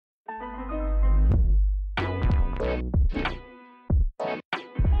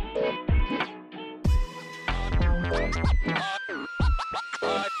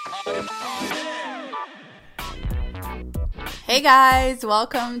Hey guys,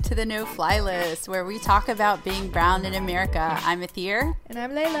 welcome to the No Fly List, where we talk about being brown in America. I'm Athir. And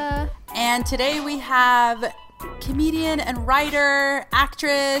I'm Layla. And today we have comedian and writer,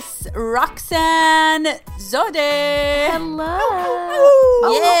 actress, Rokhsane Zadeh. Hello.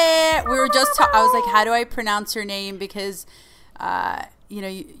 Yeah, we were just I was like, how do I pronounce your name? Because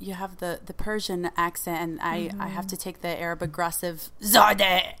you have the Persian accent, and I have to take the Arab aggressive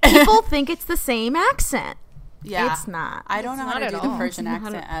Zadeh. People think it's the same accent. Yeah, it's not. I don't know how to do the Persian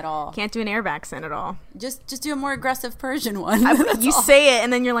accent at all. Can't do an Arab accent at all. Just do a more aggressive Persian one. You say it,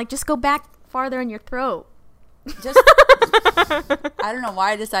 and then you're like, just go back farther in your throat. Just, I don't know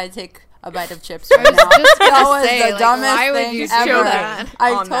why I decided to take a bite of chips right now. That was the dumbest thing ever.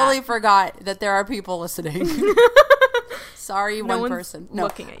 I totally forgot that there are people listening. Sorry, no one person. No.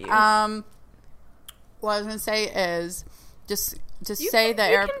 Looking at you. What I was going to say is just say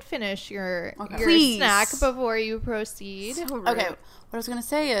that you can finish your snack before you proceed. So okay, what I was gonna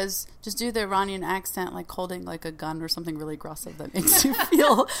say is just do the Iranian accent, like holding like a gun or something really aggressive that makes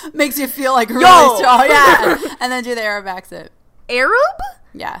you feel like really strong. Yeah, and then do the Arab accent. Arab?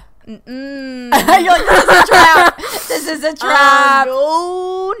 Yeah. You're like, this is a trap. This is a trap.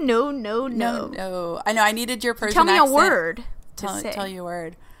 No. I know. I needed your Persian accent. Tell me a word. Tell you a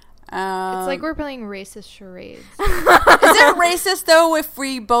word. It's like we're playing racist charades. Is it racist though if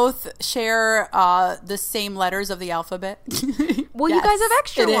we both share the same letters of the alphabet? Well, yes, you guys have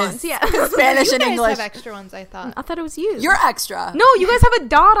extra ones. Yeah, Spanish and English. You guys have extra ones. I thought it was you. You're extra. No, you guys have a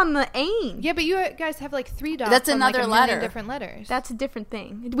dot on the ain. Yeah, but you guys have like 3 dots. That's on another like a letter. million different letters. That's a different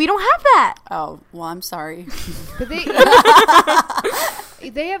thing. We don't have that. Oh well, I'm sorry. But they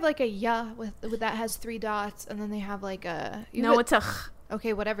have like a ya with that has 3 dots, and then they have like a it's a.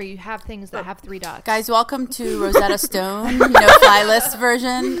 Okay, whatever. You have things that have 3 dots. Guys, welcome to Rosetta Stone, No Fly List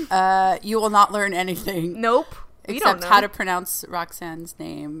version. You will not learn anything. Nope. Except how to pronounce Roxanne's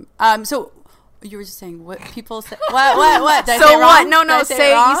name. So you were just saying what people say. What? Did I say what? wrong? No.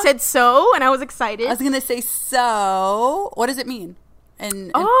 Say you said so, and I was excited. I was gonna say so. What does it mean in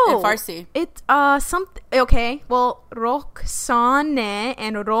Farsi? It's something. Okay, well, Rokhsane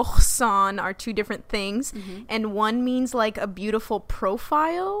and Rokhsane are 2 different things, and one means like a beautiful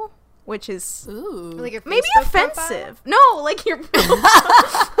profile, which is like your maybe Facebook offensive. No, like your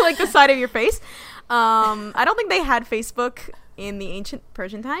like the side of your face. I don't think they had Facebook in the ancient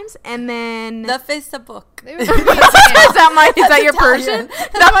Persian times, and then the Facebook. Is that your Persian?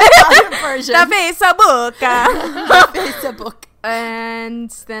 That's my Italian Persian. The Facebook. The Facebook. And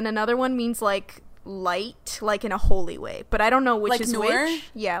then another one means like light, like in a holy way, but I don't know which like is Noor?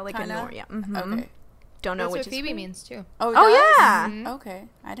 Which. Yeah, like a Noor. Yeah. Mm-hmm. Okay. Don't know That's which what Phoebe means too. Oh yeah. Mm-hmm. Okay,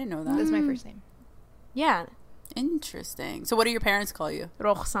 I didn't know that. That's my first name. Yeah. Interesting. So what do your parents call you?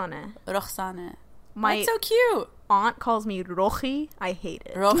 Rokhsane. Rokhsane. That's so cute. Aunt calls me Rohi. I hate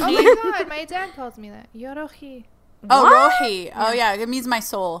it. Rohi? Oh my god, my dad calls me that. You're Rohi. Oh, Rohi. Yeah. Oh yeah, it means my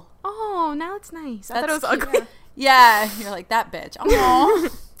soul. Oh, now it's nice. I thought it was ugly. Yeah, you're like that bitch. Oh,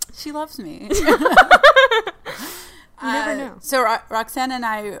 she loves me. You never know. So Roxanne and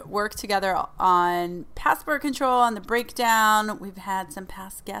I work together on passport control, on the breakdown. We've had some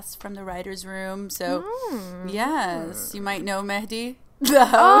past guests from the writer's room. So yes, you might know Mehdi, the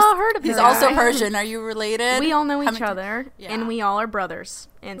host. Oh, heard of him. He's also Persian. Are you related? We all know each other, and we all are brothers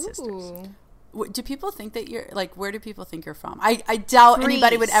and sisters. Do people think that you're like? Where do people think you're from? I doubt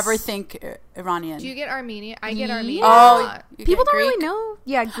anybody would ever think Iranian. Do you get Armenian? I get Armenian. Oh, people don't really know.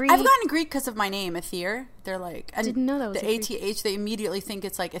 Yeah, Greek. I've gotten Greek because of my name, Athir. They're like, I didn't know that was the ATH. They immediately think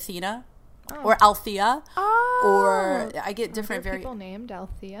it's like Athena or Althea. Or I get different people named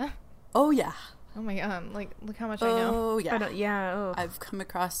Althea. Oh yeah. Oh my god! Like, look how much I know. Oh yeah. Yeah. I've come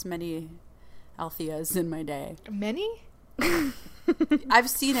across many Altheas in my day. Many. I've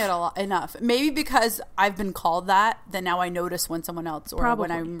seen it enough. Maybe because I've been called that, then now I notice when someone else, or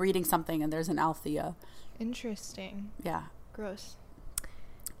when I'm reading something and there's an Althea. Interesting. Yeah. Gross.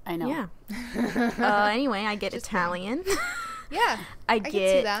 I know. Yeah. Anyway, I get Italian. Yeah. I get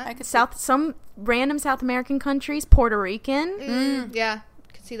see that. Some random South American countries, Puerto Rican. Yeah.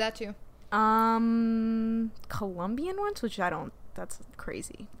 Could see that too. Colombian ones, which that's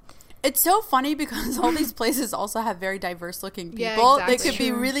crazy. It's so funny because all these places also have very diverse looking people. Yeah, exactly. They could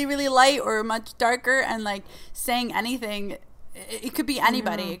be really, really light or much darker, and like saying anything. It could be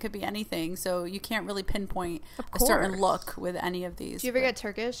anybody. It could be anything. So you can't really pinpoint a certain look with any of these. Do you ever get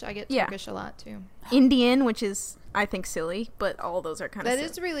Turkish? I get Turkish a lot too. Indian, which is I think silly, but all those are kind of silly. That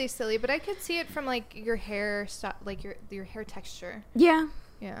is really silly, but I could see it from like your hair like your hair texture. Yeah.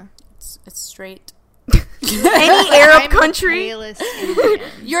 Yeah. It's straight. Any Arab country.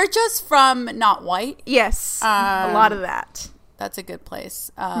 You're just from not white. Yes. A lot of that. That's a good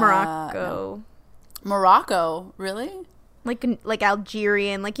place. Morocco. No. Morocco, really? Like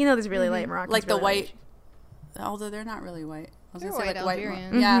Algerian, like, you know, there's really light Moroccan. Like the really white, although they're not really white. They're white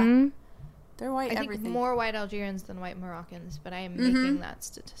Algerians. Yeah. They're white I everything. think more white Algerians than white Moroccans, but I am making that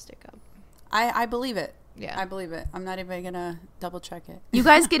statistic up. I believe it. Yeah. I believe it. I'm not even going to double check it. You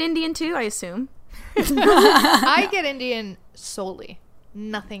guys get Indian too, I assume? I get Indian solely.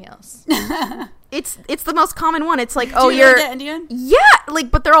 Nothing else. It's the most common one. It's like, you're get Indian? Yeah,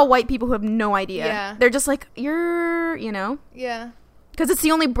 like, but they're all white people who have no idea. Yeah. They're just like, you're, you know. Yeah. Because it's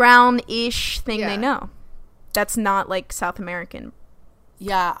the only brownish thing they know. That's not like South American.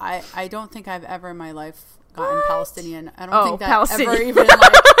 Yeah, I don't think I've ever in my life gotten Palestinian. I don't think that Palestinian. ever even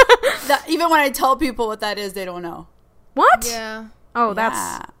like even when I tell people what that is, they don't know. What? Yeah. Oh,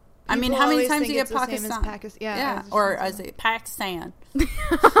 that's. I mean, how many times do you get Pakistan? Yeah. Or I say Pakistan. That's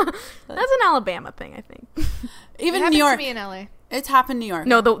an Alabama thing, I think. Even New York. To me in LA. It's happened in New York.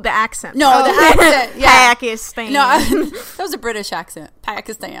 No, the accent. No, the accent. Yeah. Pakistan. No, that was a British accent.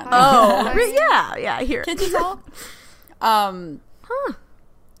 Pakistan. Oh, yeah, I hear it. Can't you tell?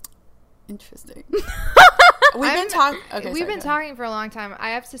 Interesting. We've been talking for a long time. I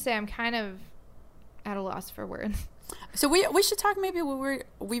have to say, I'm kind of at a loss for words. So we should talk. Maybe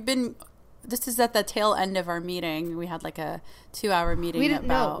we've been. This is at the tail end of our meeting. We had like a 2-hour meeting. We didn't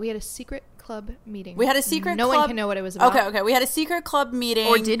know. We had a secret club meeting. We had a secret. No club. one can know what it was about. Okay. We had a secret club meeting.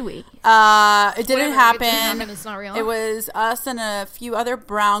 Or did we? It didn't happen. It's not real. It was us and a few other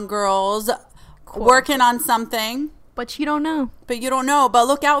brown girls working on something. But you don't know. But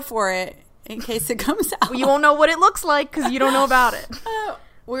look out for it in case it comes out. You won't know what it looks like because you don't know about it.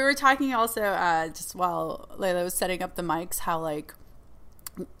 We were talking also just while Layla was setting up the mics how like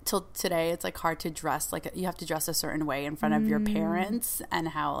till today it's like hard to dress, like you have to dress a certain way in front of your parents, and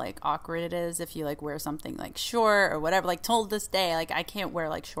how like awkward it is if you like wear something like short or whatever. Like till this day, like I can't wear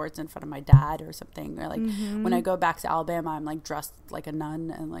like shorts in front of my dad or something, or like when I go back to Alabama I'm like dressed like a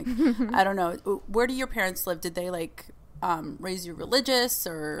nun, and like I don't know, where do your parents live? Did they like raise you religious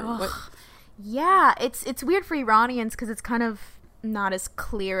or what? Yeah, it's weird for Iranians because it's kind of not as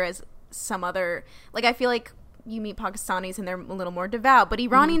clear as some other, like I feel like you meet Pakistanis and they're a little more devout, but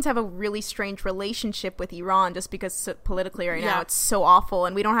Iranians have a really strange relationship with Iran just because politically right now it's so awful,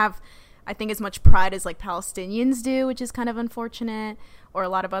 and we don't have, I think, as much pride as like Palestinians do, which is kind of unfortunate, or a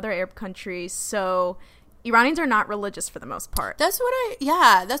lot of other Arab countries. So Iranians are not religious for the most part. That's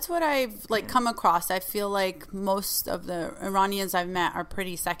what I've like come across. I feel like most of the Iranians I've met are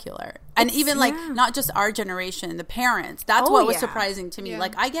pretty secular. And even like not just our generation, the parents. That's what was surprising to me. Yeah.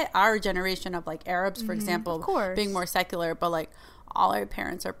 Like I get our generation of like Arabs, for example, being more secular, but like all our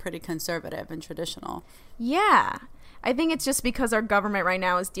parents are pretty conservative and traditional. Yeah. I think it's just because our government right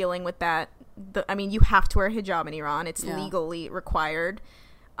now is dealing with that. I mean, you have to wear hijab in Iran. It's legally required.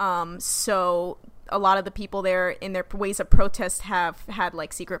 So a lot of the people there in their ways of protest have had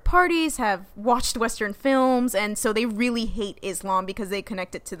like secret parties, have watched Western films, and so they really hate Islam because they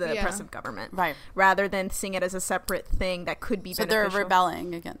connect it to the oppressive government, right? Rather than seeing it as a separate thing that could be beneficial. So they're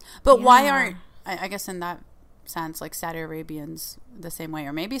rebelling again. But why aren't, I guess in that sense, like Saudi Arabians the same way?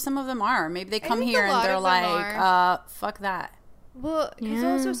 Or maybe some of them are. Maybe they come here and they're like, fuck that. Well, because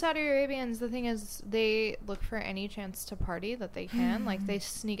also Saudi Arabians, the thing is, they look for any chance to party that they can. Like they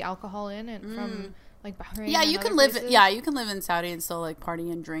sneak alcohol in and from like Bahrain. Yeah, you can live. Yeah, you can live in Saudi and still like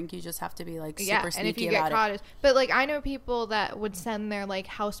party and drink. You just have to be like super sneaky and if you get caught, but like I know people that would send their like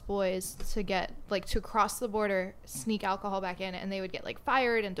houseboys to get like to cross the border, sneak alcohol back in, and they would get like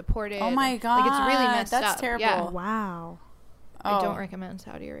fired and deported. Oh my god, like it's really messed up. That's terrible. Yeah. Wow. I don't recommend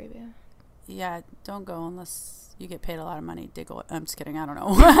Saudi Arabia. Yeah, don't go unless you get paid a lot of money. I'm just kidding. I don't know.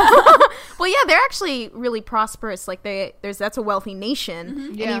 Well, yeah, they're actually really prosperous. Like that's a wealthy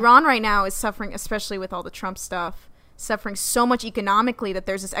nation. Yeah. And Iran right now is suffering, especially with all the Trump stuff, suffering so much economically that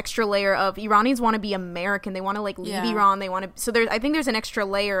there's this extra layer of Iranians want to be American. They want to like leave Iran. They want to. So I think there's an extra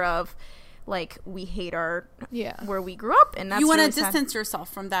layer of like we hate our where we grew up, and that's you want to really distance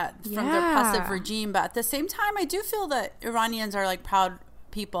yourself from that the oppressive regime. But at the same time, I do feel that Iranians are like proud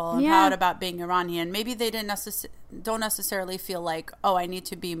people and proud about being Iranian. Maybe they don't necessarily feel like, oh, I need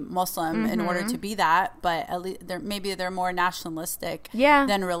to be Muslim in order to be that, but at least they're more nationalistic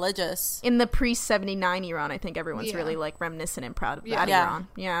than religious. In the pre-79 Iran, I think everyone's really like reminiscent and proud of that Iran.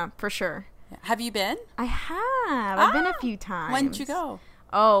 Yeah, for sure. Have you been? I have. I've been a few times. When did you go?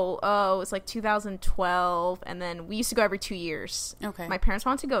 Oh, it was like 2012, and then we used to go every 2 years. Okay. My parents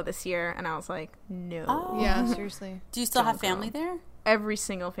wanted to go this year, and I was like, no. Oh. Yeah, seriously. Do you still have family there? Every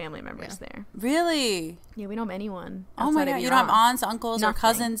single family member is there. Really? Yeah, we don't have anyone. Oh my god, you don't have aunts, uncles, or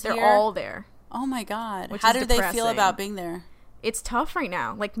cousins They're here? all there. Oh my god. How do they feel about being there? It's tough right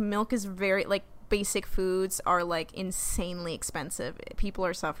now. Like, milk is very, like, basic foods are, like, insanely expensive. People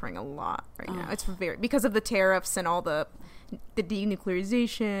are suffering a lot right now. It's because of the tariffs and all the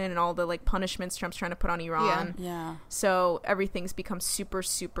denuclearization and all the, like, punishments Trump's trying to put on Iran. Yeah. So everything's become super,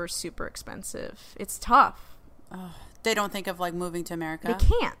 super, super expensive. It's tough. They don't think of, like, moving to America? They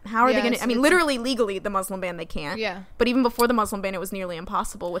can't. How are they going to... I mean, literally, legally, the Muslim ban, they can't. Yeah. But even before the Muslim ban, it was nearly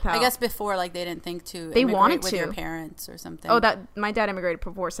impossible without... I guess before, like, they didn't think to they immigrate wanted with to. your parents or something. Oh, my dad immigrated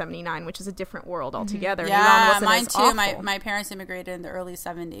before 79, which is a different world altogether. Yeah, mine too. My parents immigrated in the early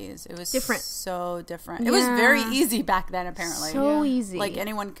 70s. It was different. So different. It was very easy back then, apparently. So easy. Like,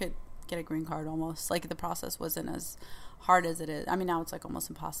 anyone could get a green card almost. Like, the process wasn't as hard as it is. I mean, now it's, like, almost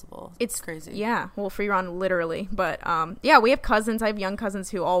impossible. It's crazy. Yeah. Well, for Iran, literally. But, yeah, we have cousins. I have young cousins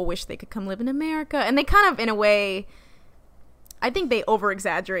who all wish they could come live in America. And they kind of, in a way... I think they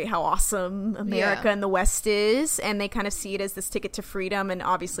over-exaggerate how awesome America and the West is, and they kind of see it as this ticket to freedom, and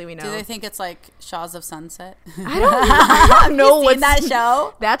obviously we know. Do they think it's like Shaws of Sunset? I don't know. What's that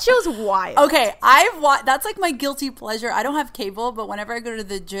show? That show's wild. Okay, that's like my guilty pleasure. I don't have cable, but whenever I go to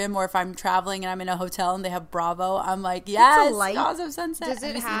the gym or if I'm traveling and I'm in a hotel and they have Bravo, I'm like, yes, Shaws of Sunset. Does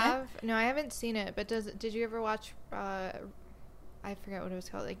it have? No, I haven't seen it, but did you ever watch, I forget what it was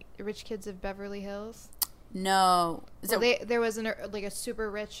called, like Rich Kids of Beverly Hills? No. There was a super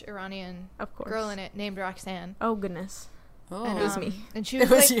rich Iranian girl in it named Rokhsane. Oh, goodness. Oh. And it was me. And she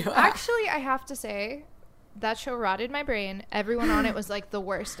was like, actually, I have to say, that show rotted my brain. Everyone on it was like the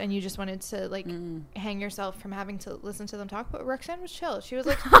worst, and you just wanted to like hang yourself from having to listen to them talk. But Rokhsane was chill. She was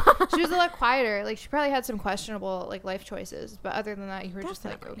like, she was a lot quieter. Like, she probably had some questionable like life choices, but other than that, you were just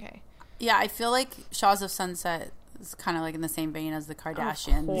like, okay. Yeah, I feel like Shaws of Sunset is kind of like in the same vein as the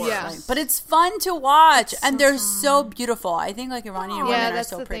Kardashians. Yeah. But it's fun to watch, and they're so beautiful. I think like Iranian women are so pretty. Yeah, that's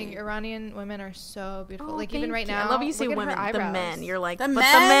the thing. Iranian women are so beautiful. Like even right now, I love you say women. The men, you're like, the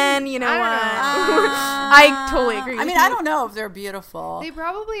men, you know what? I totally agree. I mean, I don't know if they're beautiful. They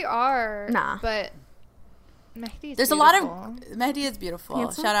probably are. Nah, but Mehdi's There's beautiful. a lot of Mehdi is beautiful.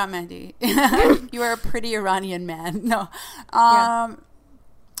 Handsome? Shout out Mehdi. You are a pretty Iranian man. No.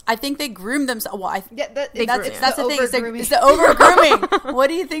 I think they groom themselves. Well, that's the thing. It's the over grooming. What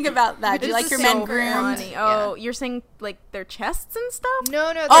do you think about that? Do you like your men groomed? Oh, you're saying like their chests and stuff?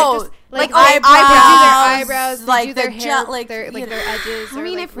 No. Like eyebrows, like do their hair, like their edges. I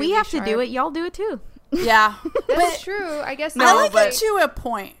mean, if we have to do it, y'all do it too. Yeah, that's true. I guess. I like it to a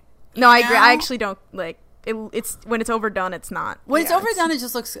point. No, I agree. I actually don't like. It's when it's overdone, it's not. When it's overdone, it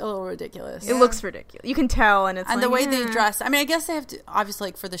just looks a little ridiculous. It looks ridiculous. You can tell, and the way they dress. I mean, I guess they have to obviously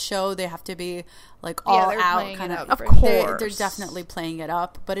like for the show they have to be like all out kind of. Of course, they're definitely playing it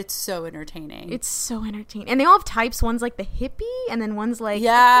up, but it's so entertaining. It's so entertaining, and they all have types. One's like the hippie, and then one's like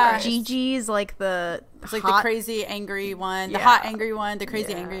Gigi's like the. It's like the crazy angry one, the hot angry one, the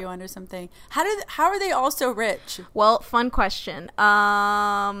crazy angry one, or something. How are they all so rich? Well, fun question.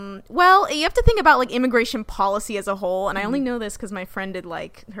 Well, you have to think about like immigration policy as a whole, and I only know this because my friend did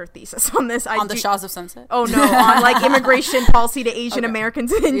like her thesis on this. On the Shaws of Sunset? Oh no, on like immigration policy to Asian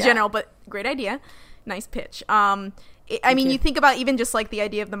Americans in general. But great idea, nice pitch. I mean, you think about even just like the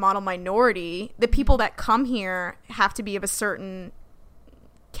idea of the model minority. The people that come here have to be of a certain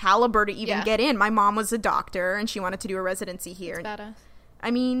caliber to even get in. My mom was a doctor and she wanted to do a residency here. That's badass.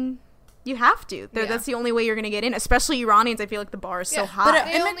 I mean, you have to. That's the only way you're going to get in. Especially Iranians, I feel like the bar is so high. But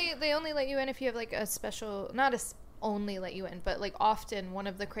they only let you in if you have like a special, only let you in, but like often one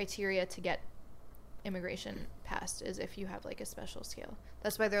of the criteria to get immigration passed is if you have like a special skill.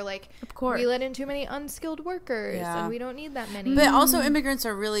 That's why they're like, of course, we let in too many unskilled workers and we don't need that many. But also immigrants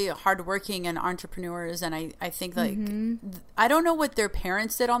are really hardworking and entrepreneurs, and I think like I don't know what their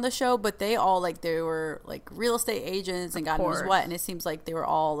parents did on the show, but they all like they were like real estate agents and God knows what, and it seems like they were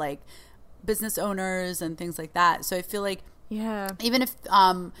all like business owners and things like that. So I feel like even if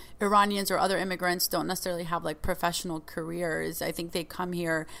Iranians or other immigrants don't necessarily have like professional careers, I think they come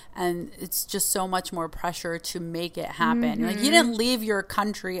here and it's just so much more pressure to make it happen. Like you didn't leave your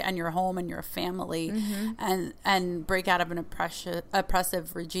country and your home and your family and break out of an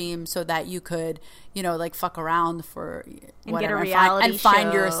oppressive regime so that you could, you know, like fuck around for whatever, get a reality show.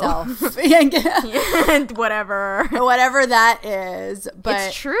 Find yourself and whatever that is. But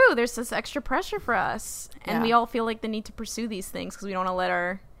it's true. There's this extra pressure for us, and we all feel like the need to pursue these things because we don't want to let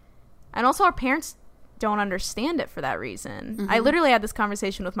and also our parents don't understand it for that reason. I literally had this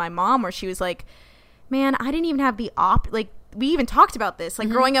conversation with my mom where she was like, man, I didn't even have the like we even talked about this, like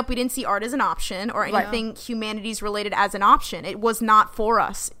growing up we didn't see art as an option or anything humanities related as an option. It was not for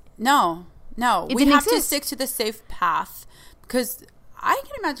us. No, we have to stick to the safe path because I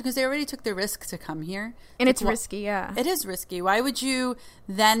can imagine because they already took the risk to come here. And it's risky, yeah. It is risky. Why would you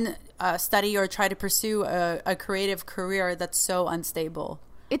then study or try to pursue a creative career that's so unstable?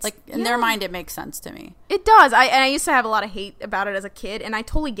 It's like in their mind, it makes sense to me. It does. I used to have a lot of hate about it as a kid, and I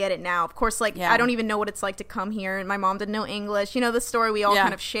totally get it now. Of course, like I don't even know what it's like to come here, and my mom didn't know English. You know the story we all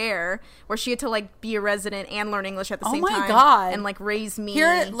kind of share, where she had to like be a resident and learn English at the same time. Oh my god! And like raise me.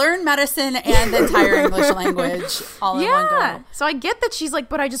 Here, learn medicine and the entire English language all in one go. So I get that she's like,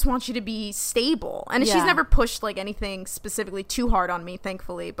 but I just want you to be stable, and she's never pushed like anything specifically too hard on me,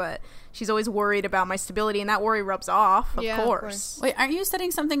 thankfully. But she's always worried about my stability, and that worry rubs off, of course. Wait, aren't you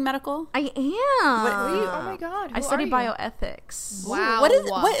studying something medical? I am. Oh my god! I study bioethics. Wow.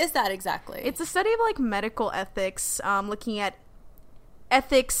 What is that exactly? It's a study of like medical ethics, looking at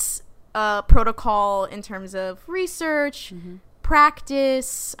ethics protocol in terms of research,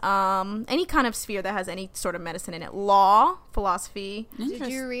 practice, any kind of sphere that has any sort of medicine in it. Law, philosophy. Did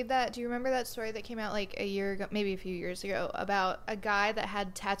you read that? Do you remember that story that came out like a year ago, maybe a few years ago, about a guy that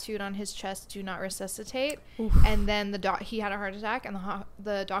had tattooed on his chest "Do not resuscitate," and then he had a heart attack, and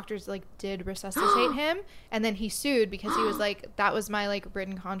the doctors like did resuscitate him, and then he sued because he was like, that was my like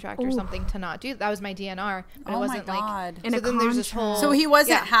written contract or something to not do that. Was my DNR, but it wasn't like. So then there's this whole. So he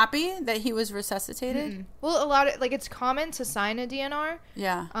wasn't happy that he was resuscitated. Mm-mm. Well, a lot of like it's common to sign a DNR.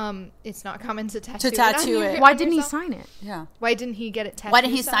 Yeah. It's not common to tattoo it. Why didn't he sign it? Yeah. Why didn't he get it tattooed? Why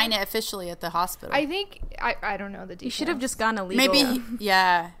didn't he sign it officially at the hospital? I think I don't know the details. You should have just gotten a legal. Maybe.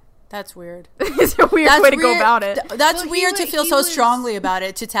 That's weird. It's a weird way to go about it. That's weird to feel so strongly about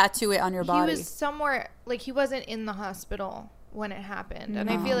it, to tattoo it on your body. He was somewhere, like he wasn't in the hospital when it happened, and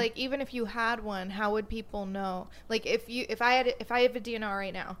I feel like even if you had one, how would people know? Like if I have a DNR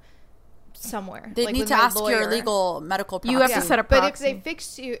right now, somewhere they need to ask your legal medical proxy. You have to set a proxy. But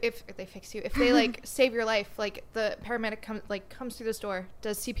if they like save your life, like the paramedic comes through this door,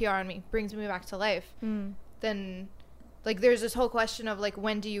 does CPR on me, brings me back to life, then like there's this whole question of like,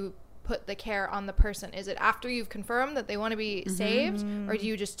 when do you put the care on the person? Is it after you've confirmed that they want to be saved, or do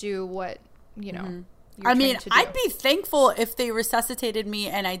you just do what I mean, I'd be thankful if they resuscitated me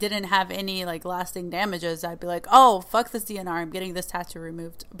and I didn't have any like lasting damages. I'd be like, oh, fuck this DNR, I'm getting this tattoo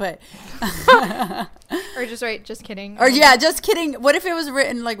removed. But or just kidding. Or just kidding. What if it was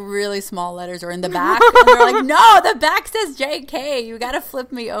written like really small letters or in the back? And they're like, no, the back says JK. You got to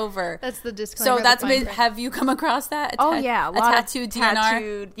flip me over. That's the disclaimer. So that's have you come across that? A tattooed DNR.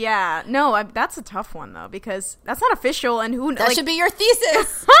 Tattooed, yeah. No, that's a tough one though, because that's not official, and that should be your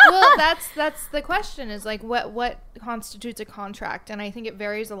thesis. Well, that's the question. Is like what constitutes a contract, and I think it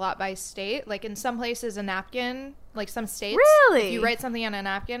varies a lot by state. Like in some places, a napkin, like some states, really, if you write something on a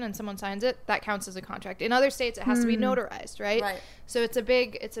napkin and someone signs it, that counts as a contract. In other states, it has to be notarized, right? So it's a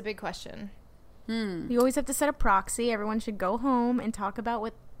big question. You always have to set a proxy. Everyone should go home and talk about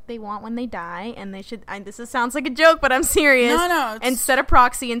what they want when they die, and they should. Sounds like a joke, but I'm serious. No, and set a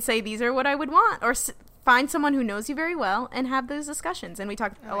proxy and say these are what I would want, or find someone who knows you very well and have those discussions. And we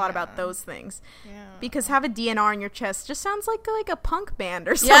talked a lot about those things. Yeah. Because have a DNR in your chest just sounds like a punk band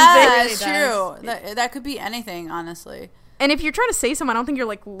or something. Yeah, it's true. That could be anything, honestly. And if you're trying to say something, I don't think you're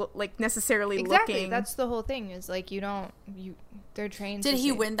like necessarily looking. That's the whole thing. Is like they're trained. Did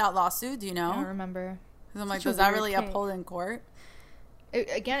he win that lawsuit? Do you know? I don't remember. I'm like, does that really uphold in court?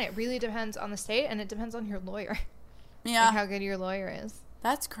 It really depends on the state, and it depends on your lawyer. Yeah, like how good your lawyer is.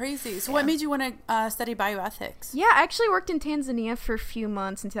 That's crazy. So what made you want to study bioethics? Yeah, I actually worked in Tanzania for a few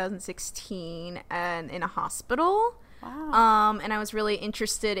months in 2016 and in a hospital. Wow. And I was really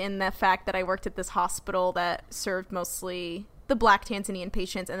interested in the fact that I worked at this hospital that served mostly the Black Tanzanian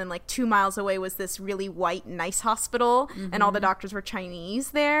patients, and then like 2 miles away was this really white, nice hospital, and all the doctors were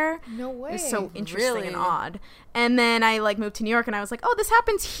Chinese there. No way. It was so interesting and odd. And then I like moved to New York, and I was like, oh, this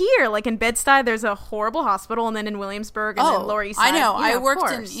happens here. Like in Bed-Stuy, there's a horrible hospital, and then in Williamsburg, and then Lower East Side. I know. I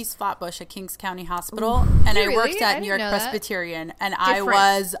worked in East Flatbush at Kings County Hospital, and I worked at New York Presbyterian, and I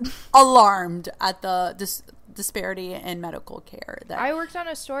was alarmed at the disparity in medical care. I worked on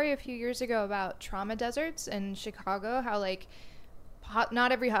a story a few years ago about trauma deserts in Chicago, how like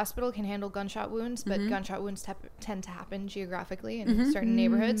not every hospital can handle gunshot wounds, but gunshot wounds tend to happen geographically in certain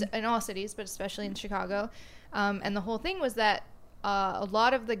neighborhoods, in all cities, but especially in Chicago. And the whole thing was that a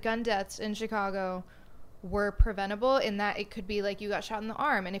lot of the gun deaths in Chicago were preventable, in that it could be like you got shot in the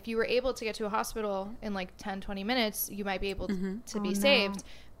arm, and if you were able to get to a hospital in like 10-20 minutes, you might be able to be saved.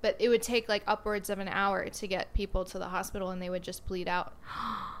 But it would take like upwards of an hour to get people to the hospital, and they would just bleed out.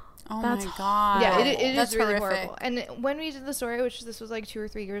 Oh my god! Yeah, it is really horrific. horrible. And when we did the story, this was like 2 or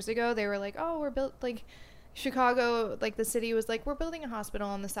 3 years ago, they were like, "Oh, we're built like Chicago, like the city was like, we're building a hospital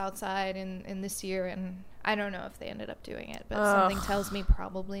on the south side in this year, and I don't know if they ended up doing it, but something tells me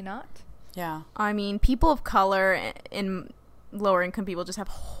probably not. Yeah. I mean, people of color and lower income people just have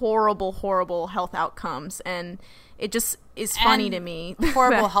horrible health outcomes, and it just is funny to me.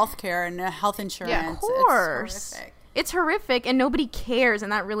 Horrible health care and health insurance. Yeah, of course. It's horrific, and nobody cares,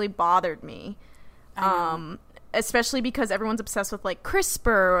 and that really bothered me. Especially because everyone's obsessed with, like,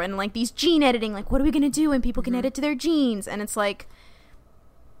 CRISPR and, like, these gene editing. Like, what are we going to do when people can edit to their genes? And it's like,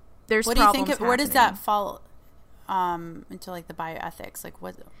 there's what problems do you think? Where does that fall into, like, the bioethics? Like,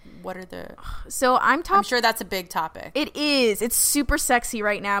 what are the... So I'm sure that's a big topic. It is. It's super sexy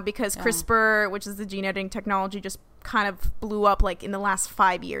right now because CRISPR, which is the gene editing technology, just kind of blew up, like, in the last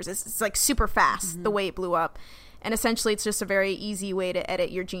 5 years. It's like, super fast, the way it blew up. And essentially, it's just a very easy way to edit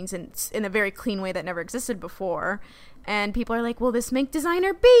your genes in a very clean way that never existed before. And people are like, "Will this make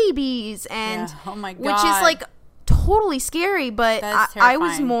designer babies?" And oh my God, which is like totally scary. But I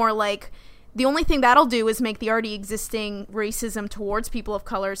was more like, the only thing that'll do is make the already existing racism towards people of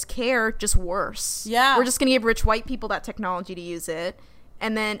color's care just worse. Yeah, we're just gonna give rich white people that technology to use it.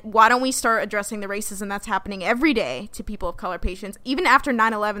 And then why don't we start addressing the racism that's happening every day to people of color patients? Even after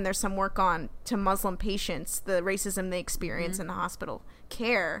 9/11, there's some work on to Muslim patients, the racism they experience in the hospital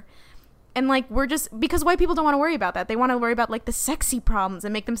care. And, like, we're just... Because white people don't want to worry about that. They want to worry about, like, the sexy problems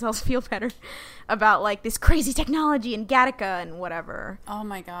and make themselves feel better about, like, this crazy technology and Gattaca and whatever. Oh,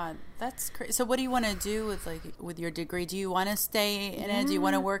 my God. That's crazy. So what do you want to do with your degree? Do you want to stay in it? Do you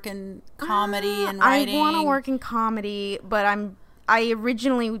want to work in comedy and writing? I want to work in comedy, but I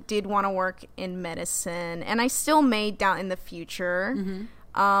originally did want to work in medicine, and I still may down in the future.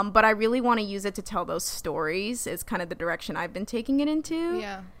 But I really want to use it to tell those stories is kind of the direction I've been taking it into.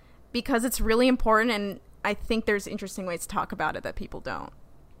 Yeah. Because it's really important, and I think there's interesting ways to talk about it that people don't.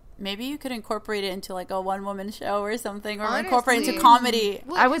 Maybe you could incorporate it into, like, a one-woman show or something, or honestly, incorporate it into comedy.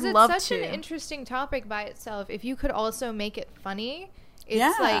 Well, I would love to. It's such an interesting topic by itself. If you could also make it funny,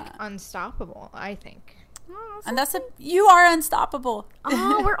 it's, like, unstoppable, I think. Oh, and you are unstoppable.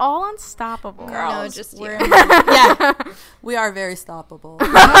 Oh, we're all unstoppable. Girls, no, just you. Yeah, we are very stoppable.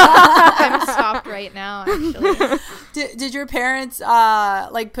 I'm stopped right now, actually. Did your parents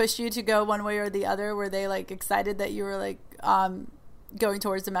like push you to go one way or the other? Were they, like, excited that you were, like, going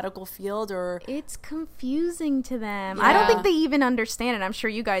towards the medical field? Or it's confusing to them. I don't think they even understand it. I'm sure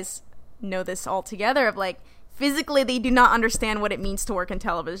you guys know this all together of, like, physically they do not understand what it means to work in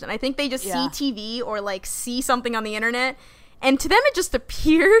television. I think they just see TV or, like, see something on the internet, and to them it just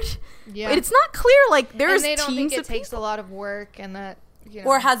appeared. Yeah. But it's not clear, like, there's teams of people. And they don't think it takes a lot of work and that, you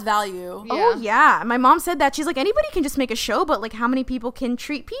know. Or has value. Yeah. Oh, yeah. My mom said that. She's like, anybody can just make a show, but, like, how many people can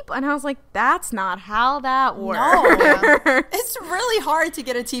treat people? And I was like, that's not how that works. No. It's really hard to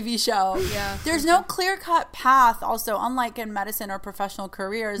get a TV show. Yeah. There's no clear-cut path, also, unlike in medicine or professional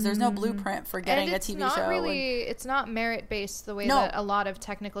careers. There's no blueprint for getting a TV show. It's not merit-based the way that a lot of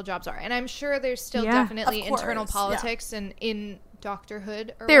technical jobs are. And I'm sure there's still definitely internal politics and in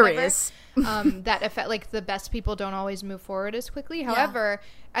doctorhood or there whatever, is that affect, like, the best people don't always move forward as quickly. However,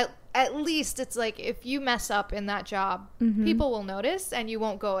 at least it's like, if you mess up in that job, people will notice and you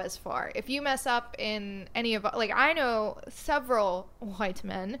won't go as far. If you mess up in any of, like, I know several white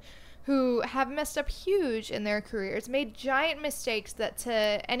men who have messed up huge in their careers, made giant mistakes that to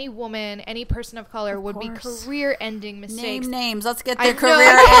any woman, any person of color would be career-ending mistakes. Name names. Let's get their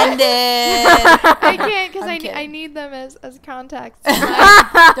career ended. I can't because I need them as contacts.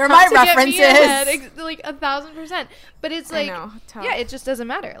 They're my references. Like 1,000%. But it's like, it just doesn't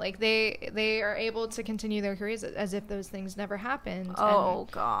matter. Like, they are able to continue their careers as if those things never happened. Oh,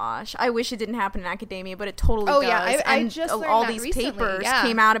 gosh. I wish it didn't happen in academia, but it totally does. Yeah, I just learned all that these recently. papers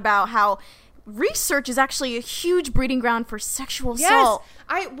came out about how research is actually a huge breeding ground for sexual assault.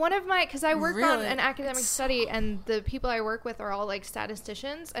 Because I work on an academic study, and the people I work with are all, like,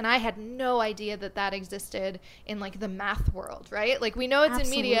 statisticians, and I had no idea that existed in, like, the math world, right? Like, we know it's in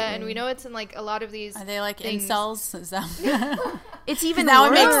media, and we know it's in, like, a lot of these. Are they, like, incels? Is that it's even now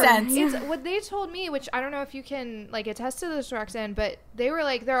worse. It makes sense. It's what they told me, which I don't know if you can, like, attest to this, Roxanne, but they were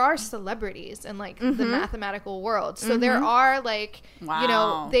like, there are celebrities in, like, the mathematical world. So there are, like, you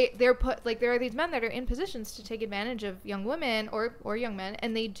know, they're put, like, there are these men that are in positions to take advantage of young women or young men,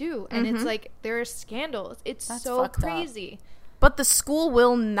 and they do. And it's like, there are scandals. It's so crazy. But the school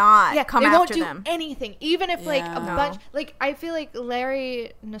will not come after them. They won't do anything. Even if, like, a bunch, like, I feel like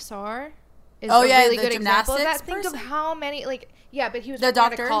Larry Nassar is really good example of that. Think of how many, like, but he was the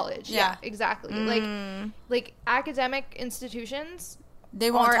doctor at college. Yeah, exactly. Like academic institutions they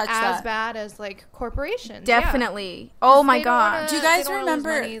won't touch that. As bad as like corporations. Definitely. Yeah. Oh my God. Do you guys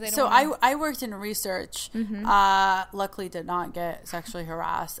remember? So I worked in research. Luckily did not get sexually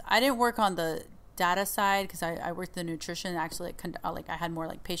harassed. I didn't work on the data side because I worked in nutrition. Actually, like I had more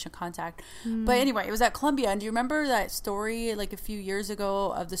like patient contact. But anyway, it was at Columbia. And do you remember that story like a few years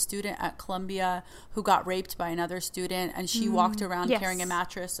ago of the student at Columbia who got raped by another student, and she walked around carrying a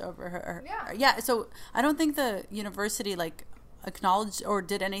mattress over her? Yeah. So I don't think the university like acknowledged or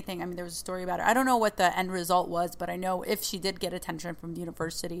did anything. I mean, there was a story about it. I don't know what the end result was, but I know if she did get attention from the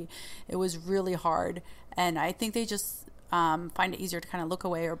university, it was really hard. And I think they just find it easier to kind of look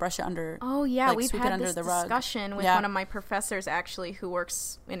away or brush it under. Oh yeah, like, we've had this discussion with one of my professors actually who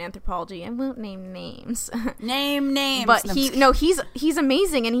works in anthropology. I won't name names. Name names. But he's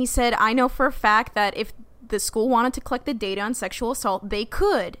amazing, and he said, I know for a fact that if the school wanted to collect the data on sexual assault, they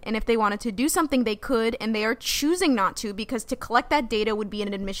could. And if they wanted to do something, they could. And they are choosing not to, because to collect that data would be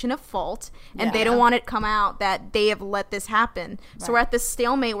an admission of fault. And they don't want it to come out that they have let this happen. Right. So we're at this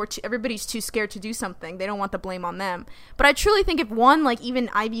stalemate where everybody's too scared to do something. They don't want the blame on them. But I truly think if one, like even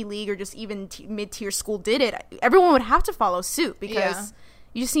Ivy League or just even mid-tier school did it, everyone would have to follow suit, because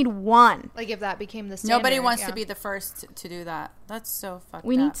you just need one. Like if that became the standard. Nobody wants to be the first to do that. That's so fucked up.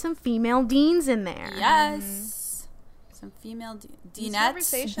 We need some female deans in there. Yes. Some female deanettes. This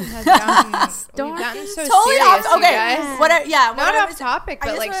conversation has gotten, we've gotten so totally serious, off, okay. You guys. Not off topic,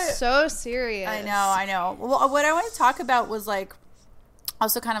 but like so serious. I know. Well, what I want to talk about was like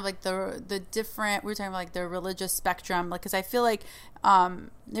also kind of like the different, we were talking about like the religious spectrum, like, because I feel like the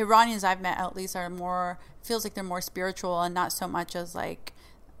Iranians I've met at least are more, feels like they're more spiritual and not so much as like,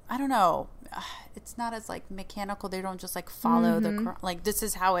 I don't know, it's not as like mechanical. They don't just like follow the like this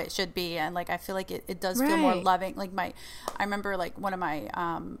is how it should be. And like I feel like it does feel more loving. Like I remember like one of my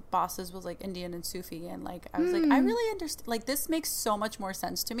bosses was like Indian and Sufi, and like I was like, I really understand, like this makes so much more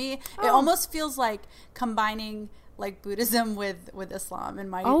sense to me. It almost feels like combining like Buddhism with Islam in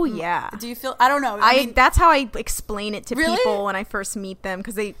my do you feel, I don't know, I mean, that's how I explain it to people when I first meet them,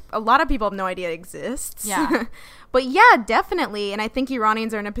 because a lot of people have no idea it exists. But yeah, definitely. And I think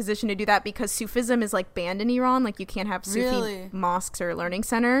Iranians are in a position to do that because Sufism is like banned in Iran. Like you can't have Sufi mosques or learning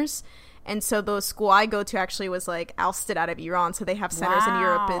centers. And so the school I go to actually was like ousted out of Iran. So they have centers in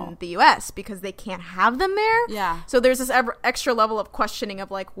Europe and the US because they can't have them there. Yeah. So there's this extra level of questioning of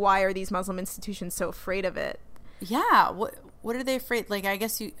like, why are these Muslim institutions so afraid of it? Yeah. What are they afraid? Like, I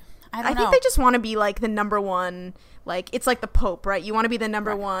guess I don't know. I think they just want to be like the number one. Like, it's like the Pope, right? You want to be the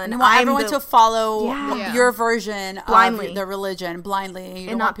number one. You want everyone to follow your version blindly of the religion blindly. You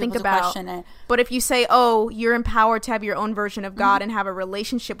don't want people to question it. But if you say, oh, you're empowered to have your own version of God and have a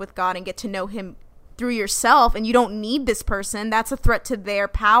relationship with God and get to know him through yourself, and you don't need this person, that's a threat to their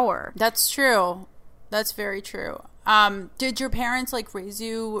power. That's true. That's very true. Did your parents like raise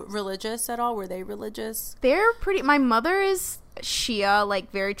you religious at all? Were they religious? They're pretty. My mother is Shia,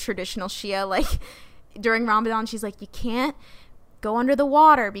 like very traditional Shia. Like during Ramadan, she's like, you can't go under the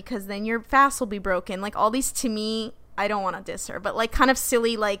water because then your fast will be broken. Like all these, to me, I don't want to diss her, but like kind of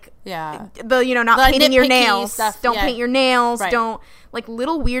silly, like not painting your nails stuff. Don't paint your nails. Don't, like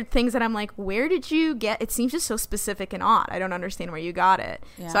little weird things that I'm like, where did you get? It seems just so specific and odd. I don't understand where you got it.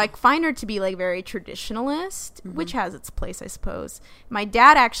 So I find her to be like very traditionalist, which has its place, I suppose. My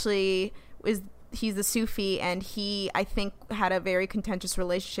dad actually he's the Sufi, and he, I think, had a very contentious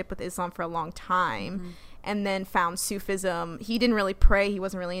relationship with Islam for a long time, and then found Sufism. He didn't really pray, he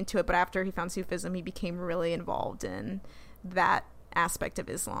wasn't really into it, but after he found Sufism, he became really involved in that aspect of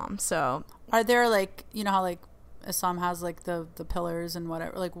Islam. So are there like, you know how like Islam has like the pillars and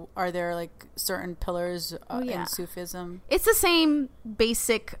whatever, like are there like certain pillars in Sufism? It's the same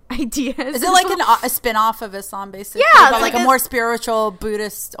basic ideas. Is it like a spin-off of Islam basically? Like a more spiritual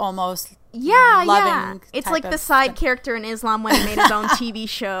Buddhist almost loving it's like the side character in Islam when he made his own TV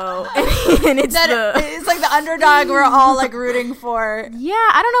show, and it's like the underdog we're all like rooting for.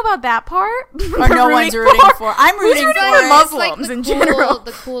 I don't know about that part. Or no one's rooting for. I'm rooting for Muslims in general.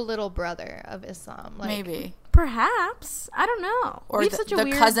 The cool little brother of Islam, like, maybe. Perhaps. I don't know. Or the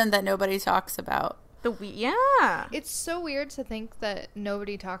weird cousin that nobody talks about. It's so weird to think that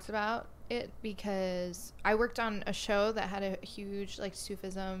nobody talks about it, because I worked on a show that had a huge like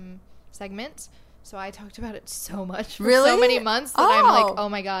Sufism segment, so I talked about it so much for so many months that I'm like, oh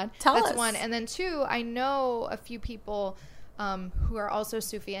my god. That's one. And then two, I know a few people who are also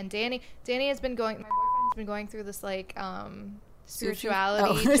Sufi, and Danny has been going, my boyfriend has been going through this like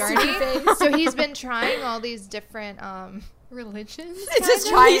spirituality journey. So he's been trying all these different religions. It's just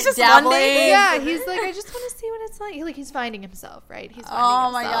trying. He's just dabbling. Yeah, he's like, I just want to see what it's like. Like, he's finding himself, right? He's finding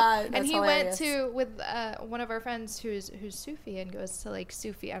himself. My god! And he hilarious. went with one of our friends who's Sufi and goes to like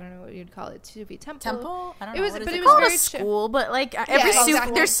Sufi. I don't know what you'd call it. Sufi temple. I don't know. But it was very school, but like every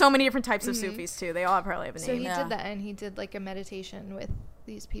Sufi, there's so many different types of Sufis too. They all probably have a name. So he did that, and he did like a meditation with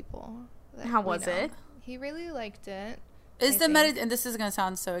these people. How was it? He really liked it. Is the and this is gonna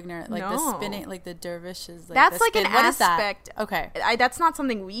sound so ignorant, like the spinning, like the dervishes. Like that's like spin. an what aspect. Is that? Okay, that's not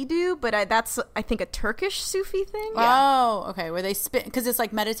something we do, but that's I think a Turkish Sufi thing. Oh, okay, where they spin because it's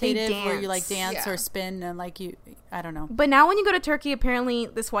like meditative, where you like dance or spin and like I don't know. But now when you go to Turkey, apparently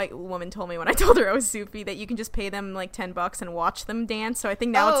this white woman told me when I told her I was Sufi that you can just pay them like $10 and watch them dance. So I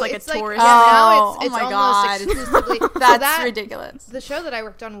think now it's like a tourist. Now it's my almost god, exclusively. that's ridiculous. The show that I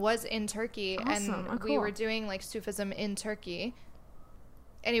worked on was in Turkey, awesome. and we were doing like Sufism in Turkey.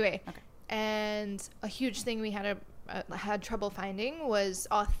 Anyway, and a huge thing we had trouble finding was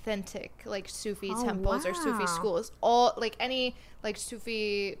authentic like Sufi temples or Sufi schools. All like any like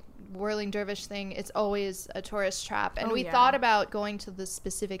Sufi whirling dervish thing, it's always a tourist trap. And we thought about going to the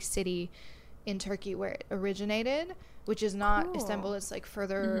specific city in Turkey where it originated, which is not Istanbul. It's like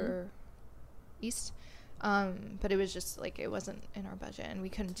further east. But it was just like it wasn't in our budget and we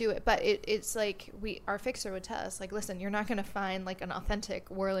couldn't do it. But it's like our fixer would tell us like, listen, you're not gonna find like an authentic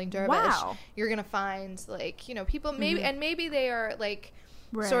whirling dervish. Wow. You're gonna find like, you know, people maybe they are like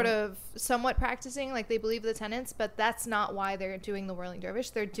sort of somewhat practicing, like they believe the tenets, but that's not why they're doing the whirling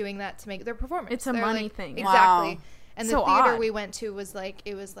dervish. They're doing that to make their performance. It's a money thing. Exactly. Wow. And the theater we went to was like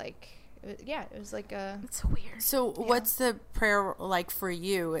it was like it's weird. So what's the prayer like for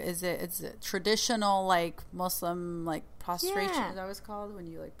you? Is it traditional like Muslim like prostration? Is that what it's called when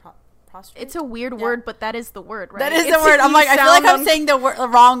you like prostrate? It's a weird word, but that is the word, right? That is the word. I'm like, I feel like I'm saying the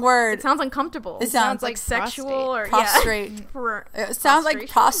wrong word. It sounds uncomfortable. It sounds like sexual or prostrate. It sounds like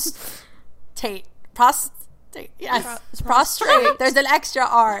prostate. Yes, prostrate. There's an extra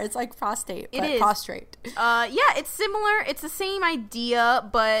R. It's like prostate, but prostrate. It's similar. It's the same idea,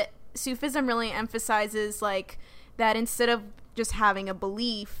 but Sufism really emphasizes like that instead of just having a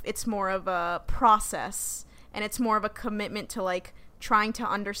belief, it's more of a process, and it's more of a commitment to like trying to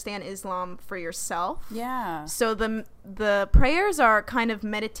understand Islam for yourself. Yeah. So the prayers are kind of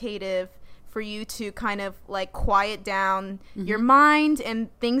meditative for you to kind of like quiet down your mind and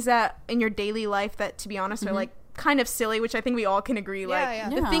things that in your daily life that, to be honest, are like kind of silly, which I think we all can agree,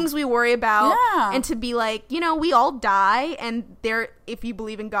 the things we worry about, and to be like, you know, we all die, and there, if you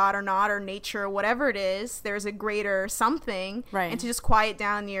believe in God or not, or nature or whatever it is, there's a greater something, and to just quiet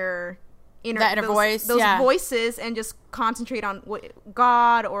down your inner voice, those voices, and just concentrate on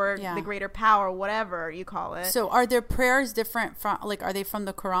God or the greater power, whatever you call it. So are their prayers different from, like, are they from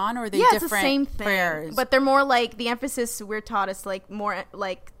the Quran, or are they different it's the same thing, prayers? But they're more like, the emphasis we're taught is like more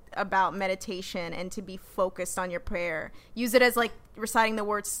like about meditation and to be focused on your prayer. Use it as like reciting the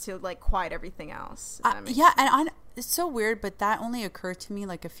words to like quiet everything else. It's so weird, but that only occurred to me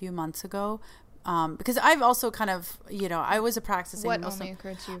like a few months ago. Because I've also kind of, you know, I was a practicing Muslim. What only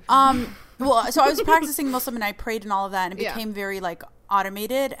occurred to you? Well, so I was practicing Muslim and I prayed and all of that, and it became very like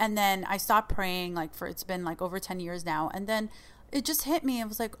automated. And then I stopped praying it's been like over 10 years now. And then it just hit me. It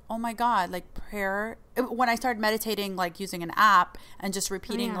was like, oh my God, like prayer. When I started meditating, like using an app and just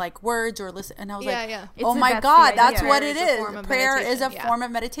repeating like words or listen, and I was oh my God, that's what it is. Prayer is a form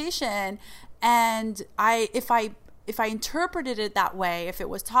of meditation. And if I interpreted it that way, if it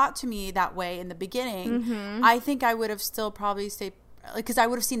was taught to me that way in the beginning, I think I would have still probably stayed, because I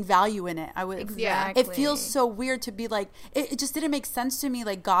would have seen value in it. I would. Exactly. It feels so weird to be like, it just didn't make sense to me.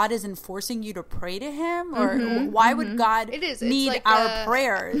 Like, God is enforcing you to pray to Him, or why would God need like our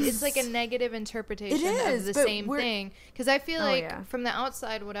prayers? It's like a negative interpretation of the same thing. Because I feel from the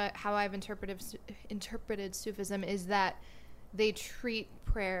outside, how I've interpreted Sufism is that they treat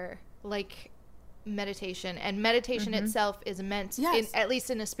prayer like meditation, and meditation itself is meant at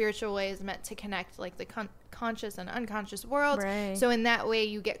least in a spiritual way, is meant to connect like the conscious and unconscious worlds, so in that way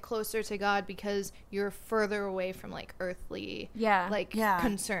you get closer to God because you're further away from like earthly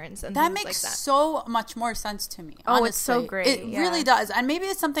concerns, and that makes so much more sense to me. Honestly. It's so great. It really does. And maybe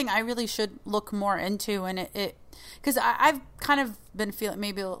it's something I really should look more into, and it because I've kind of been feeling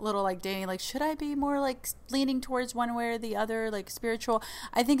maybe a little like Danny, like, should I be more like leaning towards one way or the other, like spiritual?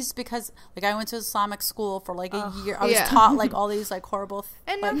 I think it's because like I went to Islamic school for like a year. I was taught like all these like horrible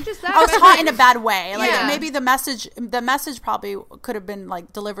and not just that, I was taught in a bad way. Like maybe the message probably could have been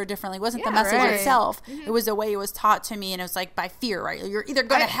like delivered differently. It wasn't the message itself. Mm-hmm. It was the way it was taught to me, and it was like by fear, right? You're either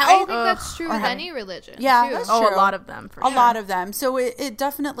going to hell. I think that's true with any religion. Yeah, too. That's true. A lot of them. A lot of them. So it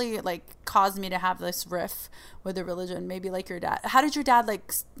definitely like caused me to have this riff with the religion. Maybe like your dad. How did your dad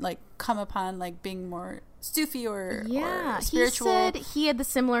like come upon like being more Sufi or spiritual? He said he had the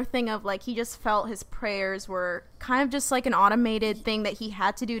similar thing of like he just felt his prayers were kind of just like an automated thing that he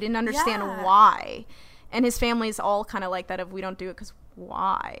had to do. Didn't understand why, and his family is all kind of like that. If we don't do it, because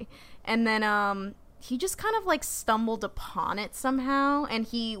why? And then he just kind of like stumbled upon it somehow. And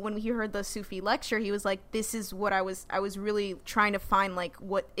when he heard the Sufi lecture, he was like, "This is what I was really trying to find. Like,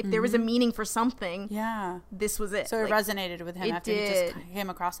 what if there was a meaning for something? Yeah, this was it." So it resonated with him after he just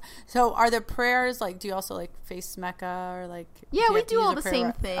came across. So are the prayers like? Do you also like face Mecca or like? Yeah, we do all the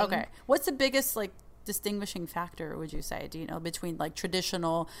same thing. Okay, what's the biggest like distinguishing factor, would you say, do you know, between like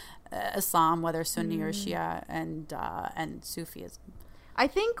traditional Islam, whether Sunni or Shia, and Sufism? I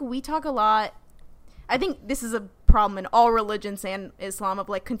think we talk a lot. I think this is a problem in all religions and Islam of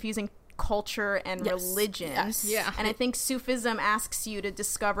like confusing culture and religion. Yes. Yeah. And I think Sufism asks you to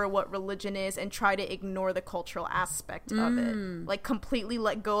discover what religion is and try to ignore the cultural aspect of it. Like completely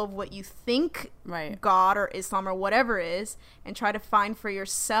let go of what you think God or Islam or whatever is and try to find for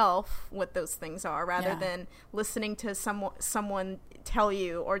yourself what those things are rather than listening to someone tell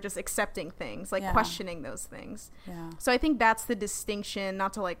you or just accepting things, like questioning those things. So I think that's the distinction,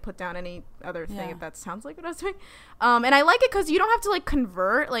 not to like put down any other thing if that sounds like what I was doing. And I like it because you don't have to like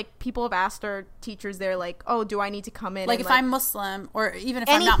convert. Like people have asked our teachers, they're like, oh, do I need to come in like and, if I'm Muslim or even if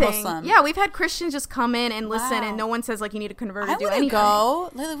I'm not Muslim? Yeah, we've had Christians just come in and listen and no one says like you need to convert or do anything. Go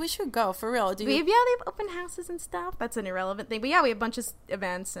Lily, we should go for real. They have open houses and stuff. That's an irrelevant thing, but yeah, we have a bunch of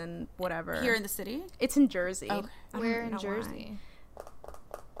events and whatever here in the city. It's in Jersey. Where in Jersey?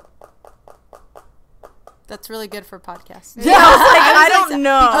 That's really good for podcasts. Yeah, I don't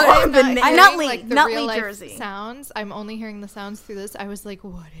know. Nutley, Jersey. Sounds. I'm only hearing the sounds through this. I was like,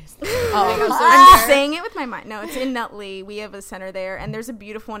 what is this? I'm just saying it with my mind. No, it's in Nutley. We have a center there, and there's a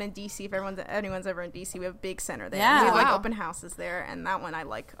beautiful one in DC. If anyone's ever in DC, we have a big center there. Yeah, we have like open houses there, and that one I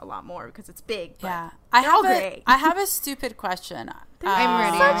like a lot more because it's big. But I have a stupid question. I'm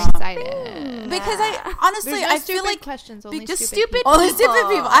ready. I'm excited. Because I feel like questions. Only stupid people.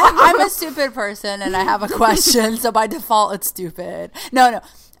 I'm a stupid person, and I have a question, so by default, it's stupid. No.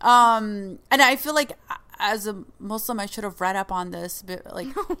 And I feel like as a Muslim, I should have read up on this, but like,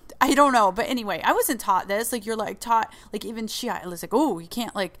 I don't know. But anyway, I wasn't taught this. Like, you're like taught, like even Shia, it was like, oh, you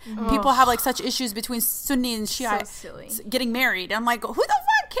can't like, people have like such issues between Sunni and Shia getting married. And I'm like, who the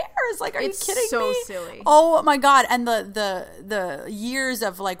fuck cares? Like, are you kidding me? So silly. Oh my God. And the years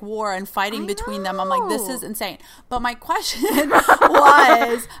of like war and fighting between them, I'm like, this is insane. But my question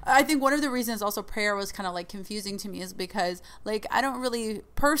was, I think one of the reasons also prayer was kind of like confusing to me is because like, I don't really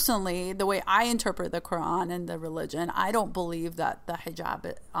personally, the way I interpret the Quran and the religion, I don't believe that the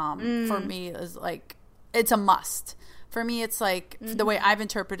hijab for me is like, it's a must. For me, it's like the way I've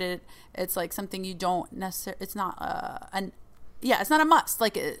interpreted it, it's like something you don't necessarily, it's not it's not a must.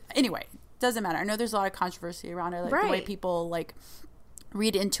 Like anyway, doesn't matter. I know there's a lot of controversy around it, like the way people like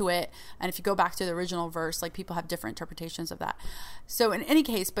read into it, and if you go back to the original verse, like people have different interpretations of that. So in any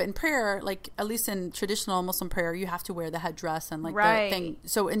case, but in prayer, like at least in traditional Muslim prayer, you have to wear the headdress and like the thing.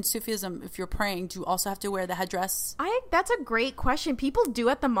 So in Sufism, if you're praying, do you also have to wear the headdress? That's a great question. People do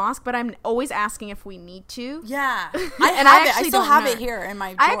at the mosque, but I'm always asking if we need to. Yeah, I still have it here in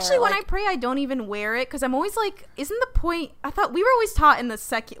my drawer. When I pray, I don't even wear it because I'm always like, isn't the point? I thought we were always taught in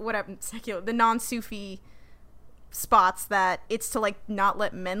the non-Sufi spots that it's to like not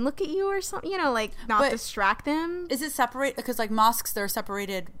let men look at you or something, like not distract them. Is it separate? Because like mosques, they're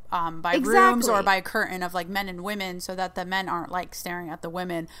separated by rooms or by a curtain of like men and women so that the men aren't like staring at the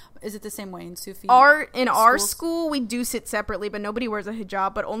women. Is it the same way in Sufi? Our school, we do sit separately, but nobody wears a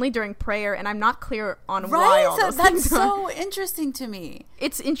hijab, but only during prayer, and I'm not clear on why all those things are. That's so interesting to me.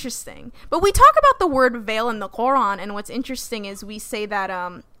 It's interesting. But we talk about the word veil in the Quran, and what's interesting is we say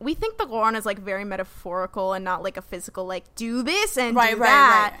that we think the Quran is like very metaphorical and not like a physical, like do this and do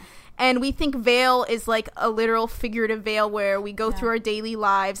that. And we think veil is like a literal figurative veil where we go through our daily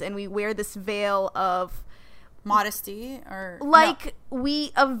lives and we wear this veil of modesty or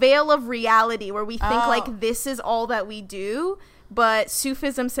a veil of reality where we think like this is all that we do. But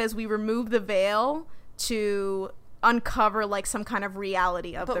Sufism says we remove the veil to uncover like some kind of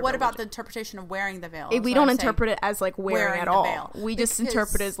reality of but what about the interpretation of wearing the veil? We don't interpret it as like wearing at all. We just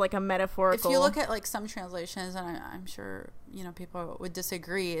interpret it as like a metaphorical. If you look at like some translations, and I'm sure people would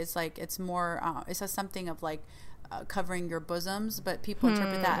disagree, it's like it's more it says something of like covering your bosoms, but people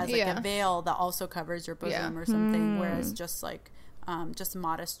interpret that as like a veil that also covers your bosom or something, whereas just like just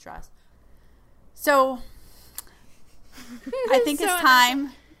modest dress. So I think it's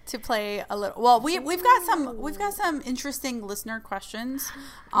time to play a little. Well, we've got some interesting listener questions.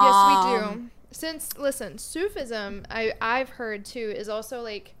 Yes, we do. Since listen, Sufism, I've heard too, is also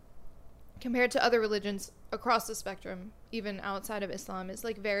like compared to other religions across the spectrum, even outside of Islam, is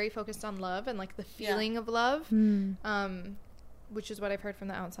like very focused on love and like the feeling of love, which is what I've heard from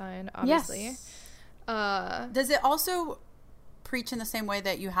the outside, obviously. Yes. Does it also preach in the same way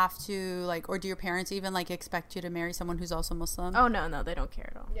that you have to like, or do your parents even like expect you to marry someone who's also Muslim? Oh no, they don't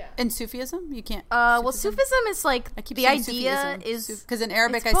care at all. Yeah. In Sufism, you can't. Well, Sufism is like the idea Sufism. is because in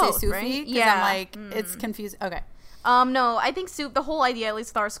Arabic I both, say Sufi. right? Yeah, I'm like it's confused. Okay. No, I think the whole idea, at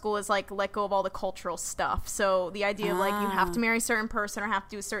least with our school, is like let go of all the cultural stuff. So the idea of like you have to marry a certain person or have to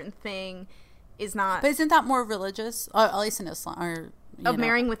do a certain thing is not. But isn't that more religious? At least in Islam, or of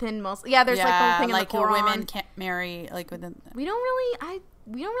marrying within Muslim. Yeah, there's like the whole thing like in the Quran. women can't marry like within. We don't really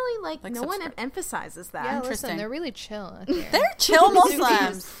like no one emphasizes that. Yeah, listen, they're really chill here. They're chill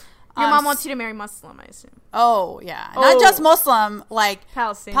Muslims. Your mom wants you to marry Muslim, I assume. Oh, yeah. Not just Muslim, like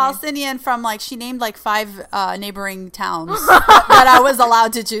Palestinian from like, she named like 5 neighboring towns that I was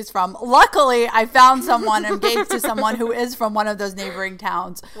allowed to choose from. Luckily, I found someone engaged to someone who is from one of those neighboring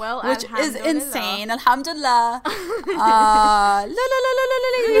towns. Well, which is insane. Alhamdulillah.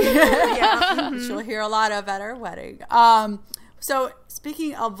 She'll hear a lot of at our wedding. So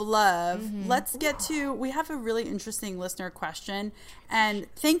speaking of love, let's get to, we have a really interesting listener question, and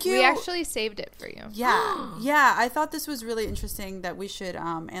thank you. We actually saved it for you. Yeah, I thought this was really interesting that we should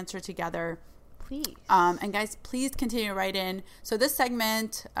answer together. Please. And guys, please continue to write in. So this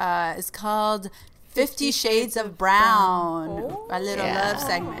segment is called 50 Shades of Brown, a little love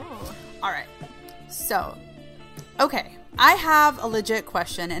segment. All right. So, okay, I have a legit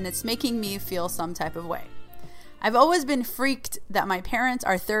question, and it's making me feel some type of way. I've always been freaked that my parents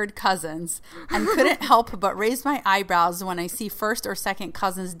are third cousins and couldn't help but raise my eyebrows when I see first or second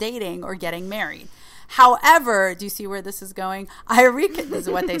cousins dating or getting married. However, do you see where this is going? This is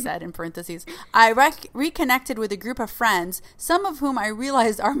what they said in parentheses. I reconnected with a group of friends, some of whom I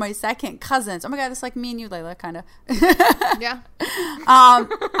realized are my second cousins. Oh my God, it's like me and you, Layla, kind of. Yeah.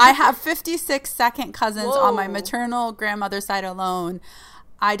 I have 56 second cousins on my maternal grandmother's side alone.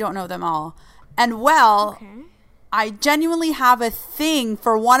 I don't know them all. And I genuinely have a thing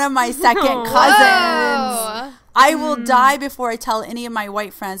for one of my second cousins. I will die before I tell any of my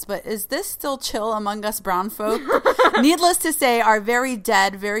white friends, but is this still chill among us brown folk? Needless to say, our very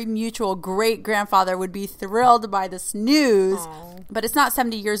dead, very mutual great-grandfather would be thrilled by this news. But it's not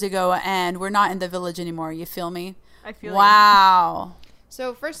 70 years ago, and we're not in the village anymore. You feel me? I feel Wow.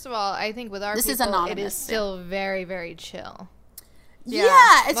 So, first of all, I think with our people, it is still very, very chill.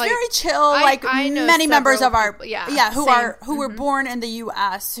 Yeah, it's like, very chill. I know many members of our who were born in the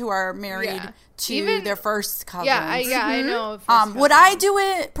U.S. who are married to their first cousins. I know. Would I do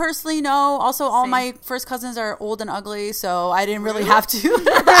it personally? No. Also, all my first cousins are old and ugly, so I didn't really have to.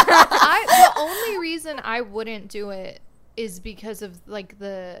 The only reason I wouldn't do it is because of like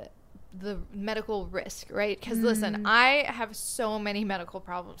the medical risk, right? Because listen, I have so many medical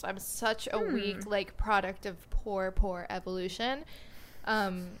problems. I'm such a weak like product of poor evolution.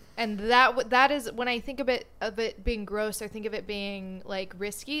 And that is when I think of it being gross, I think of it being like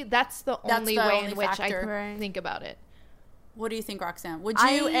risky. That's the only way in which I think about it. What do you think, Roxanne? Would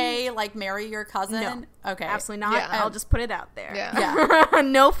you like marry your cousin? No. Okay, absolutely not. Yeah. I'll just put it out there. Yeah.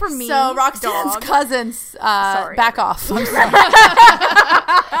 No for me. So Roxanne's cousins, back off. I'm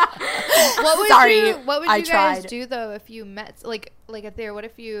sorry. What would you guys do though if you met like at there? What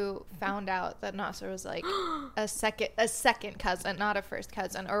if you found out that Nasser was like a second cousin, not a first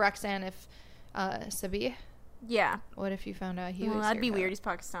cousin, or Roxanne if Sabi? Yeah. What if you found out he was? That'd be weird. He's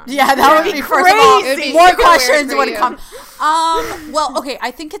Pakistani. Yeah, that would be crazy. More questions would come. Well, okay. I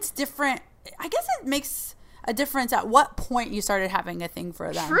think it's different. I guess it makes a difference at what point you started having a thing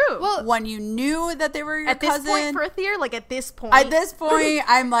for them. True. Well, when you knew that they were your cousin. At this point, for Thea, like at this point. At this point,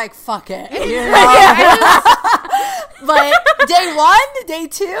 I'm like, fuck it. You know? But day 1, day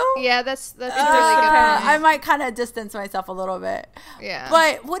 2? Yeah, that's a really good point. I might kind of distance myself a little bit. Yeah.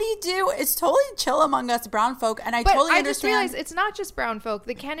 But what do you do? It's totally chill among us brown folk, and I totally understand. I just realized it's not just brown folk.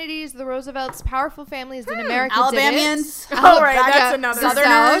 The Kennedys, the Roosevelts, powerful families in America Alabamians. did it. Oh, right. That's another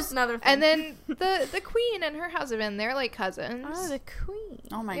Southerners. Another thing. And then the Queen and her husband, they're like cousins. Oh, the Queen.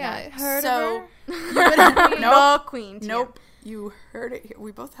 Oh, my God. Heard of her? The Queen. Nope. You heard it here.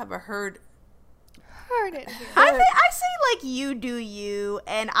 We both have a heard hard in here. I say like you do you,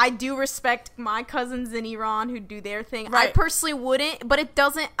 and I do respect my cousins in Iran who do their thing. Right. I personally wouldn't, but it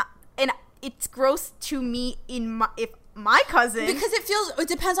doesn't, and it's gross to me if my cousin, because it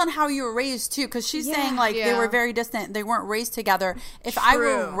depends on how you were raised too, because she's saying like they were very distant, they weren't raised together. If I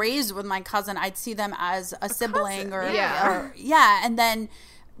were raised with my cousin, I'd see them as a sibling cousin. or and then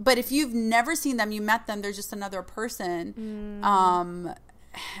but if you've never seen them, you met them, they're just another person, and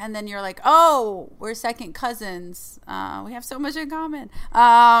then you're like, oh, we're second cousins, we have so much in common.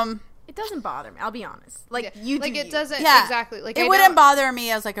 It doesn't bother me. I'll be honest. Like it doesn't exactly. Like it wouldn't bother me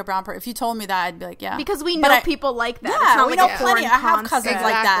as like a brown person. If you told me that, I'd be like, because we know people like that. Yeah, it's not we like know plenty. I have cousins like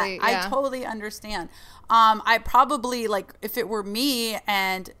that. Yeah. I totally understand. I probably like if it were me,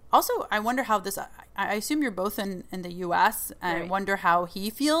 and also I wonder how this. I assume you're both in the U.S. and I wonder how he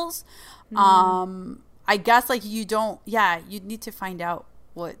feels. I guess like you don't. Yeah, you need to find out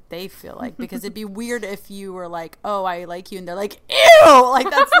what they feel like, because it'd be weird if you were like, oh, I like you, and they're like, ew, like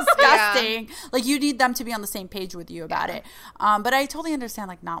that's disgusting. Like you need them to be on the same page with you about it. But I totally understand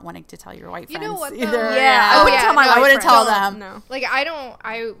like not wanting to tell your white friends. You know what? Either. I wouldn't tell my white I wouldn't friends. tell them. No. Like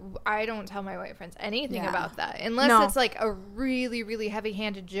I don't tell my white friends anything about that unless it's like a really really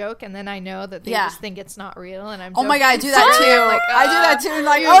heavy-handed joke, and then I know that they just think it's not real, and I'm. Oh my god, I do that too. Like, I do that too.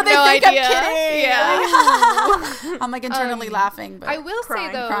 Like, oh, they think idea. I'm kidding. Yeah. I'm like internally laughing, but I will say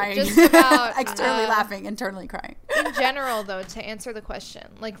though, crying. just about externally laughing, internally crying. In general, though, to answer the question,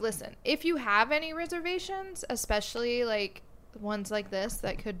 like, listen, if you have any reservations, especially like ones like this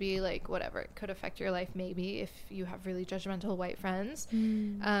that could be like whatever, it could affect your life maybe if you have really judgmental white friends.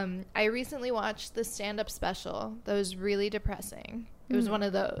 I recently watched the stand-up special that was really depressing. It was one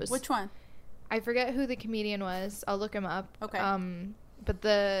of those. Which one? I forget who the comedian was. I'll look him up. Okay. But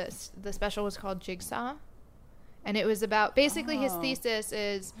the special was called Jigsaw. And it was about, basically his thesis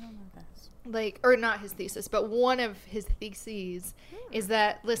is, like, or not his thesis, but one of his theses is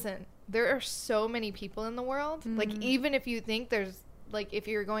that, listen, there are so many people in the world. Like, even if you think there's, like, if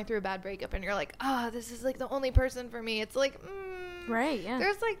you're going through a bad breakup and you're like, this is, like, the only person for me. It's like, right, yeah.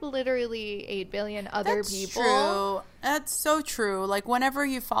 There's, like, literally 8 billion other people. True. That's so true. Like, whenever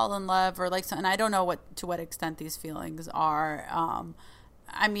you fall in love or, like, and I don't know to what extent these feelings are.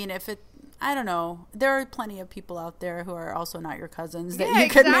 I mean, I don't know. There are plenty of people out there who are also not your cousins that you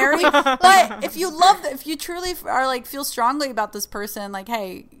could marry. But if you truly are like feel strongly about this person, like,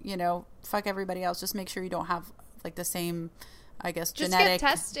 hey, you know, fuck everybody else. Just make sure you don't have like the same, I guess, just genetic get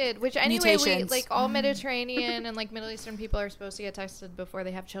tested. Which anyway, mutations. we like all Mediterranean and like Middle Eastern people are supposed to get tested before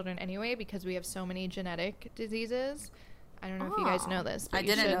they have children anyway, because we have so many genetic diseases. I don't know if you guys know this. But I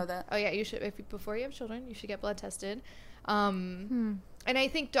didn't know that. Oh yeah, you should. Before you have children, you should get blood tested. And I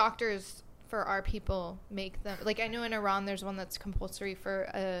think doctors for our people make them, like I know in Iran there's one that's compulsory for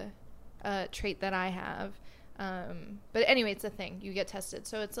a trait that I have, but anyway, it's a thing. You get tested,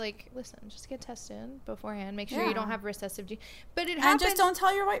 so it's like, listen, just get tested beforehand, make sure you don't have recessive genes, but it happens. And just don't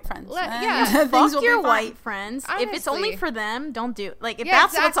tell your white friends. Fuck your white friends. Honestly. If it's only for them, don't do it. Like if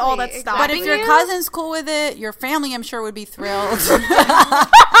that's what's all that's stopping. But if your cousin's cool with it, your family I'm sure would be thrilled.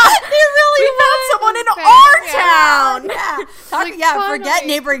 We found someone in our town. Forget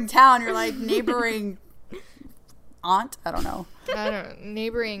neighboring town. You're like neighboring aunt. I don't know.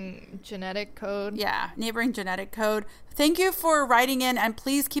 Neighboring genetic code. Yeah, neighboring genetic code. Thank you for writing in, and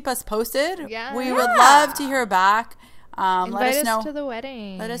please keep us posted. Yeah, we would love to hear back. Let us know to the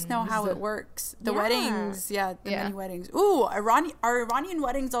wedding. Let us know how it works. The weddings, the many weddings. Ooh, are Iranian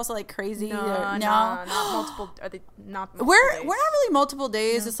weddings also like crazy? No, not multiple. Are they not? Multiple we're days? not really multiple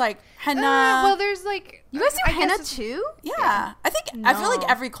days. No. It's like henna. Well, there's like you guys do henna too. Yeah, I think I feel like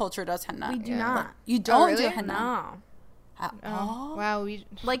every culture does henna. We do not. You don't really? do henna. No. Oh wow, we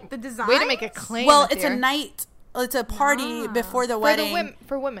like the design. Way to make a claim. Well, it's a night. It's a party before the wedding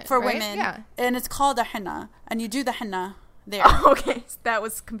for women. Yeah, and it's called a henna, and you do the henna there. Oh, okay, so that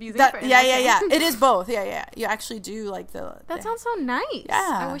was confusing. Yeah. It is both. Yeah. You actually do like the. That sounds so nice.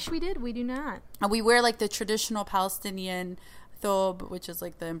 Yeah, I wish we did. We do not. And we wear like the traditional Palestinian thobe, which is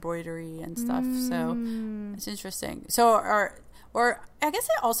like the embroidery and stuff. So it's interesting. So or I guess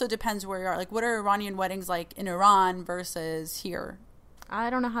it also depends where you are. Like, what are Iranian weddings like in Iran versus here? I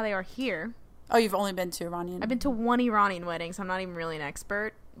don't know how they are here. Oh, you've only been to Iranian? I've been to one Iranian wedding, so I'm not even really an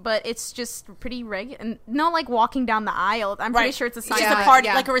expert. But it's just pretty regular. And not like walking down the aisle. I'm pretty sure it's a sign. It's just a party,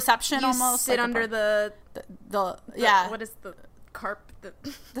 like a reception you almost. Sit like under the what is the carp?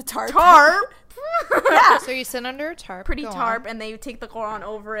 The tarp. Tarp. Yeah. So you sit under a tarp. Pretty tarp, and they take the Quran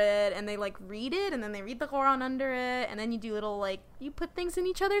over it, and they like read it, and then they read the Quran under it, and then you do little like you put things in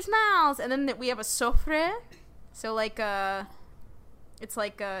each other's mouths, and then we have a sofre, so like It's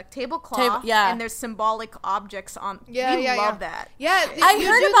like a tablecloth, and there's symbolic objects on. We love that. Yeah, I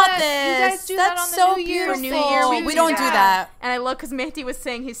heard about this. You guys do that on the New Year. For New Year, we don't do that. And I love because Mehdi was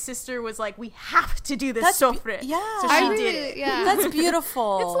saying his sister was like, we have to do this sofre. Yeah, so she did it. Yeah, that's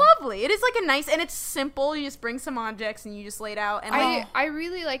beautiful. It's lovely. It is like a nice, and it's simple. You just bring some objects and you just lay it out. And I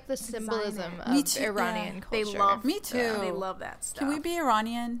really like the symbolism of Iranian culture. They love me too. They love that stuff. Can we be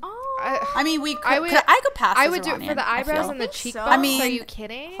Iranian? Oh, I mean, we could. I could pass. I would do it for the eyebrows and the cheekbones. I mean, are you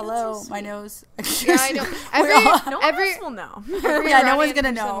kidding? Hello, my nose. Yeah, I know. Every will know. No one's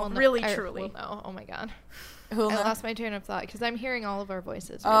gonna know. Really, truly. Will know. Oh my god. I lost my train of thought because I'm hearing all of our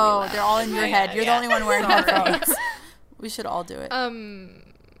voices. Really loud. They're all in your head. You're the only one wearing headphones. We should all do it.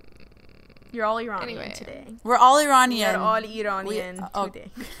 You're all Iranian today. We're all Iranian. We're all Iranian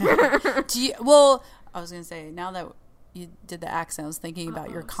today. I was gonna say, now that you did the accent, I was thinking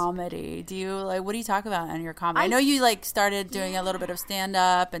about your comedy. What do you talk about in your comedy? I know you started doing a little bit of stand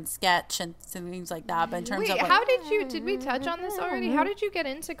up and sketch and things like that, but in terms of how did we touch on this already? How did you get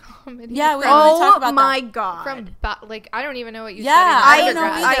into comedy? Yeah, we talk about that. God. From I don't even know what you studied. I don't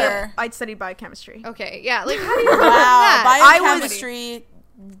know either. I'd studied biochemistry. Okay, yeah, how do you that? Biochemistry,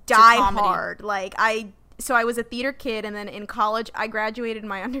 die hard. So I was a theater kid, and then in college, I graduated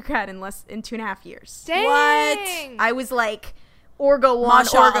my undergrad in 2.5 years. Dang. What? I was like, Orgo 1,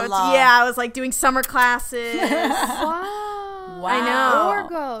 Orgo 2. Yeah, I was like doing summer classes. Wow. I know.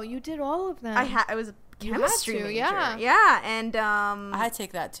 Orgo, you did all of them. I was a chemistry major. Yeah. Yeah, and I had to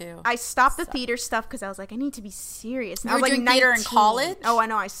take that too. I stopped the theater stuff because I was like, I need to be serious. You were doing theater in college? Oh, I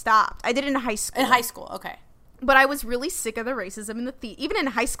know. I stopped. I did it in high school. In high school, okay. But I was really sick of the racism in the theater. Even in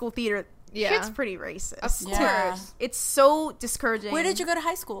high school theater, shit's pretty racist. Of course. Yeah. It's so discouraging. Where did you go to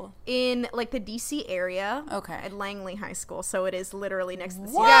high school? In the DC area. Okay. At Langley High School. So it is literally next to the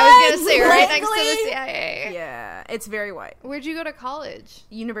CIA. Yeah, I was going to say, right next to the CIA. Yeah. It's very white. Where'd you go to college?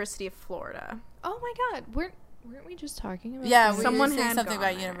 University of Florida. Oh my God. Weren't we just talking about that? Yeah, someone had something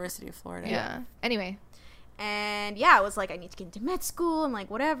about University of Florida. Yeah. Anyway. And yeah, I was like, I need to get into med school and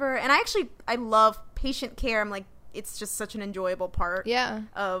whatever. And I love patient care. I'm like, it's just such an enjoyable part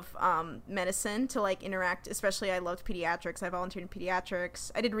of medicine to interact. Especially I loved pediatrics. I volunteered in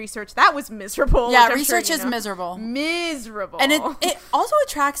pediatrics. I did research. That was miserable. Yeah, research is miserable. Miserable. And it also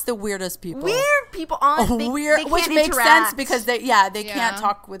attracts the weirdest people. Weird people on weird, which makes sense because they can't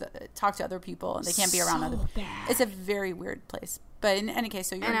talk to other people and they can't be around other people. It's a very weird place. But in any case,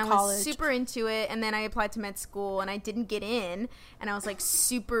 so you're in college. And I was super into it, and then I applied to med school, and I didn't get in, and I was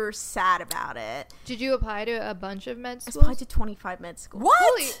super sad about it. Did you apply to a bunch of med schools? I applied to 25 med schools.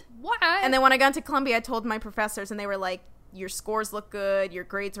 What? And then when I got to Columbia, I told my professors, and they were like, your scores look good, your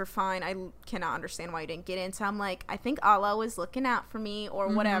grades are fine. I cannot understand why you didn't get in. So I'm like, I think Allah was looking out for me or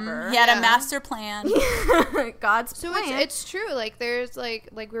whatever. He had a master plan. God's plan. So it's true. There's like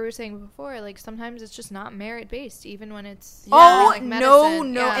we were saying before, sometimes it's just not merit based, even when it's no.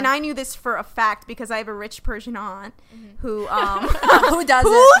 Yeah. And I knew this for a fact because I have a rich Persian aunt who who doesn't?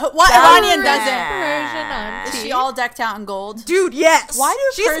 What Iranian doesn't? Persian aunt. Is she all decked out in gold? Dude, yes. Why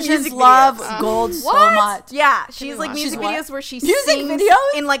do Persians love gold so much? Yeah, she's music videos where she sings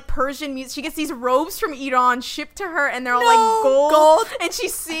in Persian music. She gets these robes from Iran shipped to her, and they're all gold. And she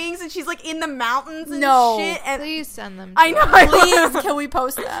sings, and she's in the mountains and shit. And please send them. I know. Please, can we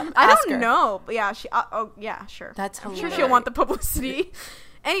post them? I don't know, but yeah, she. yeah, sure. That's hilarious. I'm sure she'll want the publicity.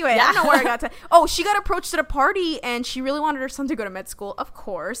 Anyway, I don't know where I got to. Oh, she got approached at a party, and she really wanted her son to go to med school, of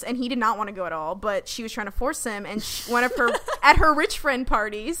course, and he did not want to go at all, but she was trying to force him, and at her rich friend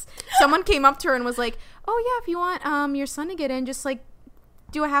parties, someone came up to her and was like, oh, yeah, if you want your son to get in, just,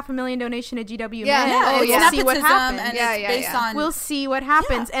 do a $500,000 donation to GW. We'll see what happens. And it's based on. We'll see what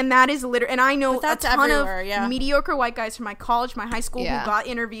happens, and that is literally. And I know a ton of mediocre white guys from my college, my high school, who got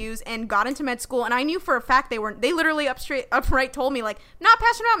interviews and got into med school, and I knew for a fact they weren't. They literally upright told me not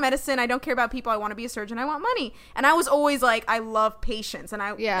passionate about medicine. I don't care about people. I want to be a surgeon. I want money. And I was always I love patients, and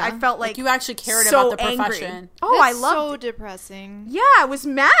I felt like you actually cared about the profession. Angry. Oh, I loved so depressing. Yeah, I was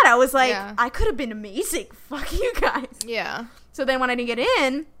mad. I was like, I could have been amazing. Fuck you guys. Yeah. So then when I didn't get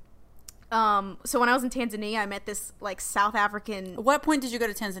in, so when I was in Tanzania, I met this South African. What point did you go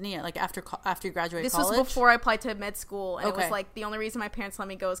to Tanzania? After you graduated college? This was before I applied to med school, and it was the only reason my parents let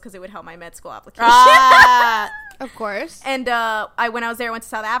me go is because it would help my med school application. Of course. And when I was there, I went to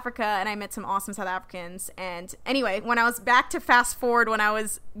South Africa, and I met some awesome South Africans. And anyway, when I was back to fast forward, when I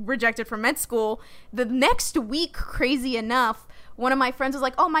was rejected from med school, the next week, crazy enough, one of my friends was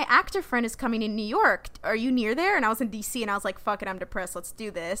like, oh, my actor friend is coming in New York. Are you near there? And I was in D.C. and I was like, fuck it, I'm depressed. Let's do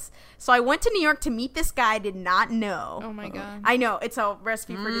this. So I went to New York to meet this guy I did not know. Oh, my God. I know. It's a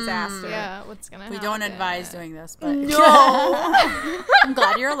recipe for disaster. Yeah, what's going to happen? We don't advise doing this, but. No.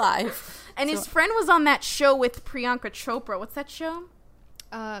 you're alive. And his friend was on that show with Priyanka Chopra. What's that show?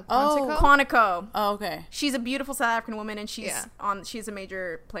 Quantico. Oh, okay. She's a beautiful South African woman, and she's a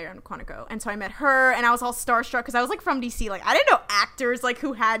major player on Quantico. And so I met her, and I was all starstruck because I was like from DC. Like I didn't know actors like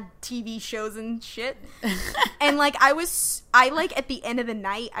who had TV shows and shit. And like I like at the end of the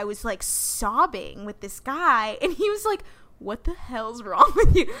night I was like sobbing with this guy, and he was like, what the hell's wrong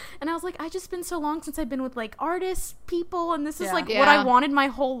with you? And I was like, I just been so long since I've been with like artists, people, and this is like what I wanted my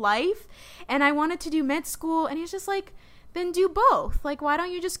whole life, and I wanted to do med school. And he's just like, then do both. Like, why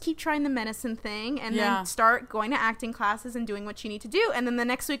don't you just keep trying the medicine thing and then start going to acting classes and doing what you need to do? And then the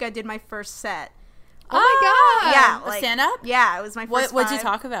next week I did my first set. Oh my God. Yeah. Like, stand-up? Yeah, it was my first What'd you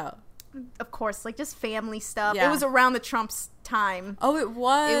talk about? Of course, like just family stuff. Yeah. It was around the Trump's time. Oh, it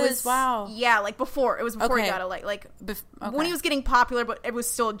was? Wow. Yeah, like before. It was before he got elected. When he was getting popular, but it was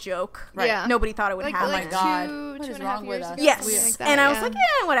still a joke. Right. Yeah. Nobody thought it would happen. Oh my God. What is wrong with us? Yes. Like and I was like,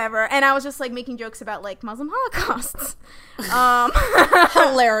 whatever. And I was just like making jokes about like Muslim holocausts.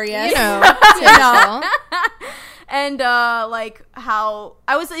 Hilarious. You know. And like how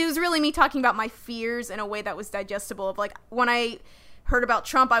it was really me talking about my fears in a way that was digestible. Of like when I heard about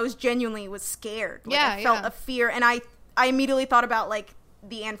Trump, I was genuinely scared. Like, I felt a fear, and I immediately thought about like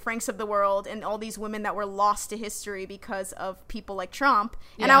the Anne Franks of the world and all these women that were lost to history because of people like Trump.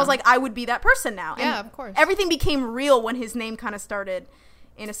 And I was like, I would be that person now. Yeah, and of course. Everything became real when his name kind of started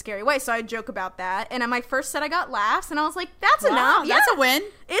in a scary way. So I joke about that. And at my first set, I got laughs, and I was like, that's enough. That's a win.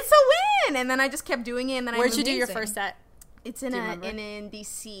 It's a win. And then I just kept doing it. And then Where'd you do your first set? It's in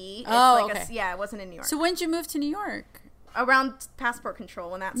DC. Oh, it's like it wasn't in New York. So when did you move to New York? Around passport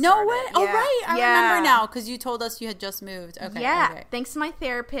control when that started. No way. Oh, right. I remember now because you told us you had just moved. Okay. Yeah. Okay. Thanks to my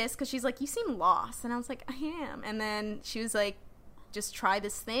therapist, because she's like, you seem lost. And I was like, I am. And then she was like, just try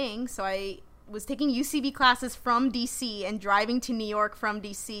this thing. So I was taking UCB classes from DC and driving to New York from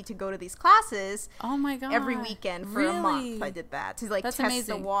DC to go to these classes. Oh my God. Every weekend for a month. I did that to like test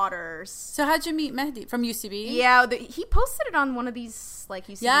the waters. So how'd you meet Mehdi? From UCB? Yeah. He posted it on one of these like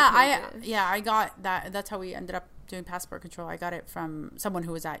UCB pages. I got that. That's how we ended up doing passport control. I got it from someone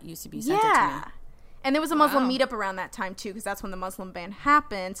who was at UCB. Sent it to me. And there was a Muslim meetup around that time too, because that's when the Muslim ban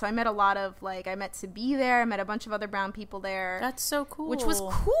happened. So I met a lot of I met Zadeh there. I met a bunch of other brown people there. That's so cool. Which was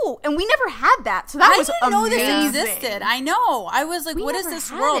cool, and we never had that. So that was amazing. I didn't know this existed. I know. I was like, what is this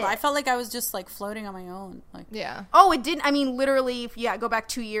world? I felt like I was just like floating on my own. Like, Oh, it didn't. I mean, literally, go back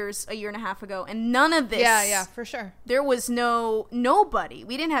 2 years, a year and a half ago, and none of this. Yeah, for sure. There was nobody.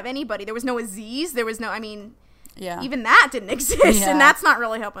 We didn't have anybody. There was no Aziz. There was no. I mean. Yeah. Even that didn't exist, and that's not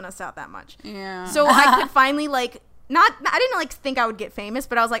really helping us out that much. Yeah. So I could finally I didn't think I would get famous,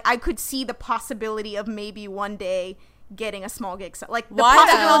 but I was like, I could see the possibility of maybe one day getting a small gig. So, like the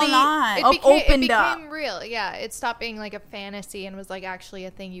possibility it became real. Yeah, it stopped being like a fantasy and was like actually a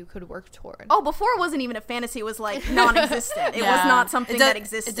thing you could work toward. Oh, before it wasn't even a fantasy. It was like non-existent. It was not something that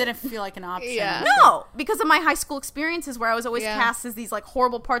existed. It didn't feel like an option. Yeah. No, because of my high school experiences where I was always cast as these like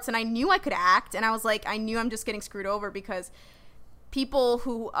horrible parts, and I knew I could act, and I was like, I knew I'm just getting screwed over because people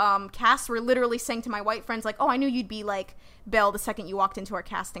who cast were literally saying to my white friends like, oh, I knew you'd be like Belle the second you walked into our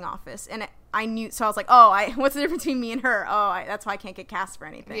casting office. And I knew, so I was like, what's the difference between me and her? That's why I can't get cast for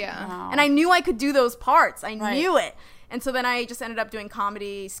anything. Yeah. Wow. And I knew I could do those parts. I knew it. And so then I just ended up doing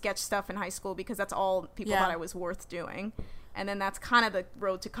comedy, sketch stuff in high school because that's all people thought I was worth doing. And then that's kind of the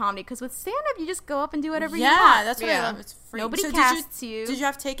road to comedy, because with stand-up you just go up and do whatever you want. Yeah, that's what I love. It's free. Nobody casts you. Did you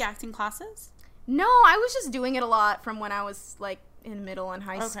have to take acting classes? No, I was just doing it a lot from when I was like in middle and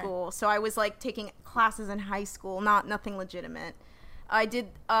high school. So I was like taking classes in high school, nothing legitimate. I did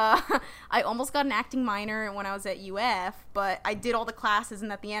I almost got an acting minor when I was at UF, but I did all the classes,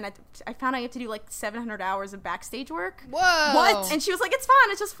 and at the end I found I had to do like 700 hours of backstage work. Whoa. What? And she was like, it's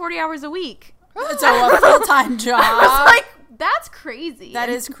fine, it's just 40 hours a week. It's a full-time job. I was like, that's crazy. That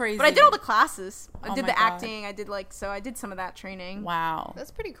is crazy. But I did all the classes. I did the God. acting. I did I did some of that training. Wow.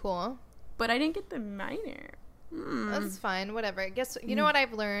 That's pretty cool. But I didn't get the minor. That's fine. Whatever. I guess you know what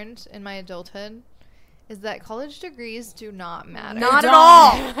I've learned in my adulthood is that college degrees do not matter. Not at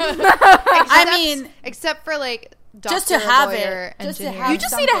all. Except for like doctor, just to have lawyer, it. Just to engineer. have you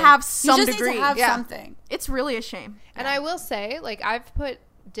just need to have some you just degree. Need to have yeah. something. It's really a shame. And I will say, like, I've put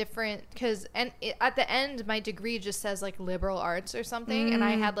different at the end my degree just says like liberal arts or something, and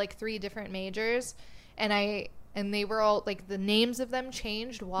I had like 3 different majors, and they were all like the names of them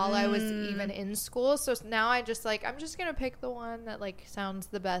changed while I was even in school. So now I'm just gonna pick the one that like sounds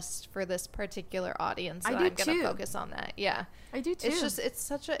the best for this particular audience. And I'm gonna focus on that. Yeah, I do too. It's just it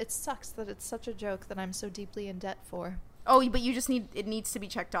sucks that it's such a joke that I'm so deeply in debt for. Oh, but you just it needs to be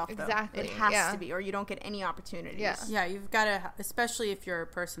checked off, though. Exactly. It has to be, or you don't get any opportunities. Yeah, you've got to, especially if you're a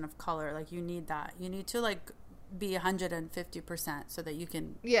person of color, like, you need that. You need to, like, be 150% so that you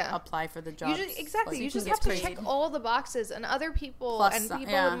can apply for the job. Exactly. Like, you just have to check all the boxes, and other people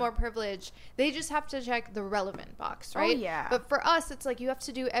with more privilege, they just have to check the relevant box, right? Oh, yeah. But for us, it's like you have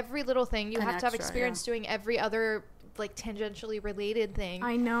to do every little thing. You have to have experience doing every other, like, tangentially related thing.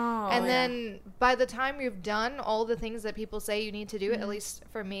 I know. And then by the time you've done all the things that people say you need to do, at least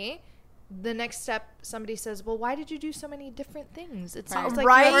for me, the next step, somebody says, well, why did you do so many different things? It sounds like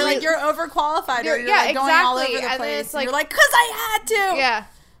or like you're overqualified, or you're like going all over the place. It's like, you're like, because I had to. Yeah.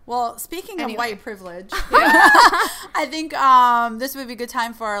 Well, speaking of white privilege, I think this would be a good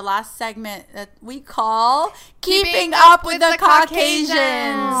time for our last segment that we call Keeping Up with the Caucasians.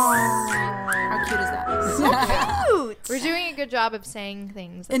 How cute is that? So cute. We're doing a good job of saying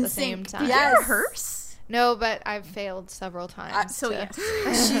things at the same time. Yes. Rehearse? No, but I've failed several times.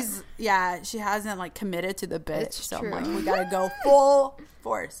 She hasn't, like, committed to the bit. It's so true. I'm like, we gotta go full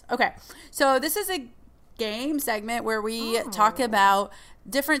force. Okay, so this is a game segment where we talk about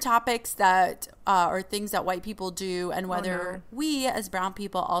different topics that or things that white people do, and whether we as brown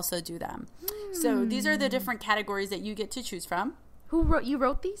people also do them. So these are the different categories that you get to choose from. You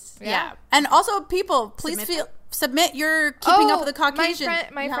wrote these? Yeah. And also, people, please submit your Keeping Up with the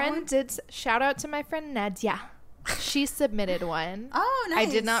Caucasians. My friend did, shout out to my friend Nadia. She submitted one. Oh, nice. I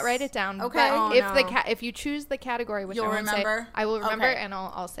did not write it down. Okay. But if you choose the category, which you'll remember. I will remember, and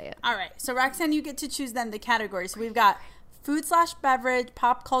I'll say it. All right. So, Rokhsane, you get to choose then the categories. So we've got food/beverage,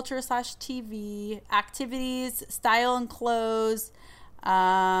 pop culture/TV, activities, style and clothes,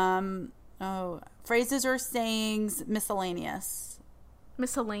 phrases or sayings, miscellaneous.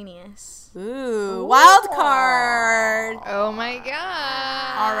 Ooh, wild card. Oh my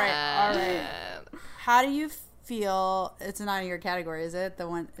god. All right. How do you feel? It's not in your category, is it? The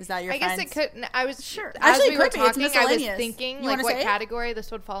one, is that your friend's? I guess it could. I was sure. Actually, as we were talking, I was thinking like what category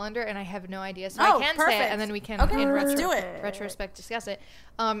this would fall under, and I have no idea. So I can say it, and then we can in retrospect discuss it.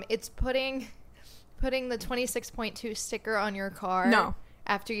 It's putting the 26.2 sticker on your car. No.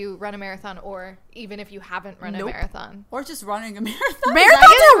 After you run a marathon, or even if you haven't run a marathon, or just running a marathon.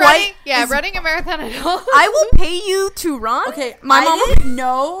 Running a marathon at all. I will pay you to run. Okay, I didn't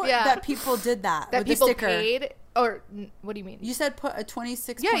know that people did that. That with people the sticker. Paid. Or what do you mean? You said put a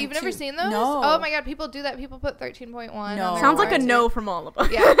 26. Yeah, you've never seen those? No. Oh my god, people do that. People put 13.1. No. Sounds like a no from all of us.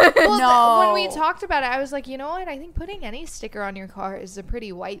 Yeah. Well, when we talked about it, I was like, you know what? I think putting any sticker on your car is a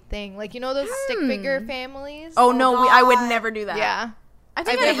pretty white thing. Like, you know those stick figure families? Oh no, I would never do that. Yeah. I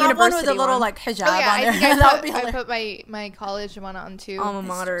think I have one with a little like hijab on there. I put my college one on too. Alma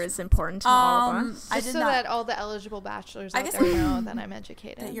mater is important to all of us. Just so that all the eligible bachelors out there know that I'm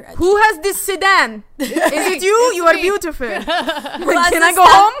educated. Who has this sedan? Is it you? You are beautiful. Can I go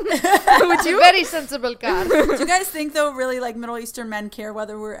home with you? Very sensible car. Do you guys think though, really, like Middle Eastern men care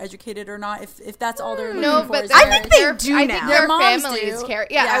whether we're educated or not? If that's all they're looking for? I think they do now. I think their families care.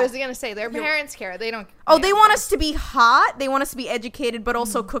 Yeah, I was gonna say their parents care. They don't. Oh, they want us to be hot. They want us to be educated, but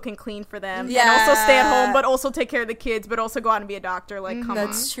also cook and clean for them. Yeah. And also stay at home, but also take care of the kids, but also go out and be a doctor. Like, come on.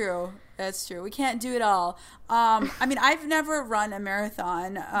 That's true. We can't do it all. I mean, I've never run a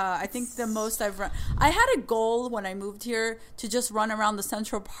marathon. I think the most I've run... I had a goal when I moved here to just run around the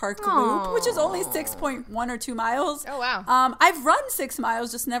Central Park Loop, which is only 6.1 or 2 miles. Oh, wow. I've run 6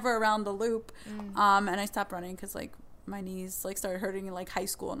 miles, just never around the loop. And I stopped running because, like, my knees like started hurting in like high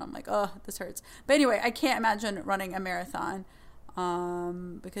school, and I'm like, oh, this hurts. But anyway, I can't imagine running a marathon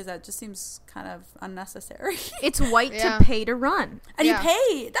because that just seems kind of unnecessary. It's white to pay to run, and you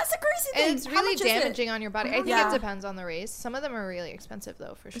pay. That's the crazy thing. And it's really damaging on your body. I think it depends on the race. Some of them are really expensive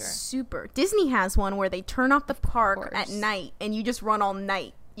though, for sure. Super. Disney has one where they turn off the park at night, and you just run all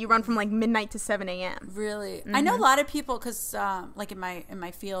night. You run from like midnight to 7 a.m. Really? I know a lot of people because like in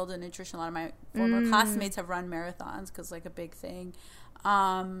my field in nutrition, a lot of my former classmates have run marathons because like a big thing.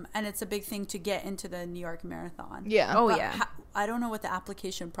 And it's a big thing to get into the New York Marathon. Yeah. Oh, yeah. I don't know what the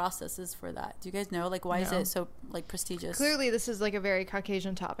application process is for that. Do you guys know? Like, why is it so like prestigious? Clearly, this is like a very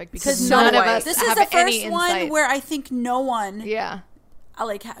Caucasian topic because none of us. This is the first one where I think no one. Yeah.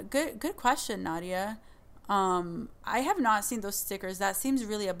 Good question, Nadia. I have not seen those stickers. That seems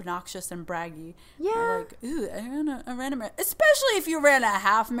really obnoxious and braggy. Yeah. Like, ooh, I ran a marathon. Especially if you ran a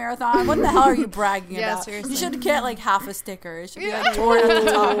half marathon. What the hell are you bragging about? Seriously. You should get like half a sticker. It should be like torn at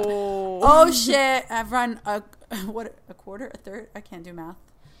the top. Oh shit! I've run a quarter, a third. I can't do math.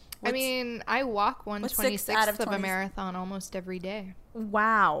 I mean, I walk 1/26 of a marathon almost every day.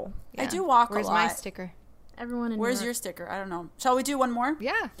 Wow. Yeah. I do walk a lot. Where's my sticker? Everyone in Where's your sticker? I don't know. Shall we do one more?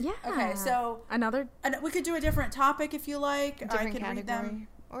 Yeah. Okay, so another. We could do a different topic if you like. Different I can category. read them.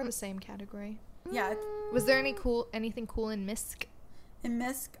 Or the same category. Yeah. Was there anything cool in MISC? In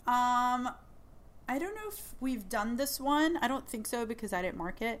MISC, I don't know if we've done this one. I don't think so because I didn't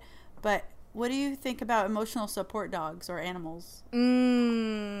mark it. But what do you think about emotional support dogs or animals?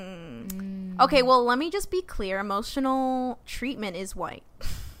 Okay, well, let me just be clear. Emotional treatment is white.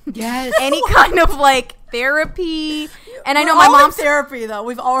 Yes. Any kind of like therapy. And I know my mom's therapy though.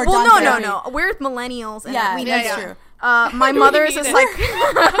 We've all done therapy. No. We're millennials. And we that's true. My mother is like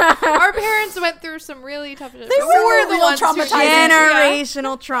our parents went through some really tough shit. They were the ones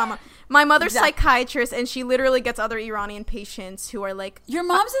generational trauma. My mother's psychiatrist, and she literally gets other Iranian patients who are like... Your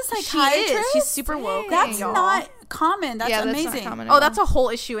mom's a psychiatrist? She is. She's super woke. That's not common. That's amazing. Not common that's a whole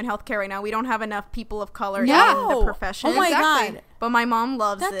issue in healthcare right now. We don't have enough people of color in the profession. Oh my God. But my mom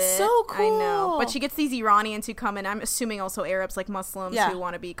loves it. That's so cool. I know. But she gets these Iranians who come in, I'm assuming also Arabs, like Muslims, who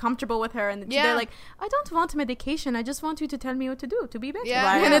want to be comfortable with her. And they're like, I don't want medication. I just want you to tell me what to do to be better. Yeah.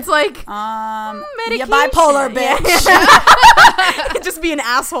 Right. And it's like, medication. You're bipolar, bitch. Just be an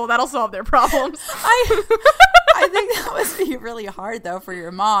asshole. That'll solve their problems. I think that must be really hard, though, for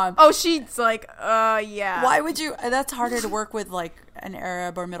your mom. Oh, she's like, yeah. Why would you? That's harder to work with, like, an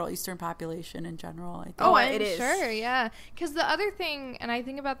Arab or Middle Eastern population in general, I think. It is. Sure, yeah. Because the other thing, and I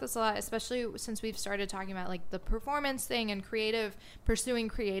think about this a lot, especially since we've started talking about, like, the performance thing and pursuing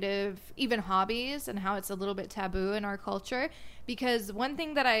creative, even hobbies, and how it's a little bit taboo in our culture. Because one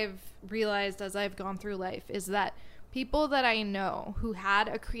thing that I've realized as I've gone through life is that people that I know who had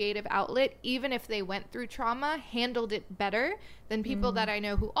a creative outlet, even if they went through trauma, handled it better than people that I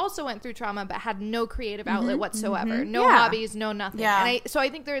know who also went through trauma but had no creative outlet whatsoever. No hobbies, no nothing. Yeah. And so I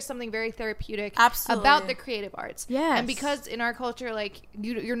think there is something very therapeutic about the creative arts. Yes. And because in our culture, like,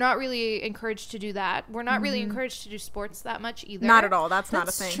 you're not really encouraged to do that. We're not really encouraged to do sports that much either. Not at all. That's not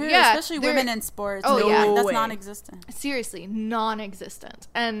a thing. True, yeah, especially women in sports. Oh, yeah. That's non-existent. Seriously, non-existent.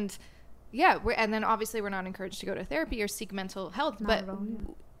 And... yeah, and then obviously we're not encouraged to go to therapy or seek mental health, but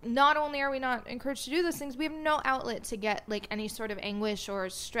not only are we not encouraged to do those things, we have no outlet to get, like, any sort of anguish or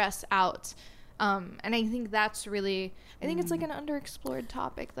stress out. And I think that's really, I think it's like an underexplored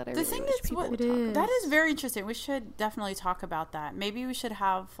topic that I really wish people would talk about. That is very interesting. We should definitely talk about that. Maybe we should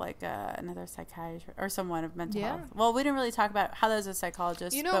have, like, another psychiatrist or someone of mental health. Well, we didn't really talk about Heather's a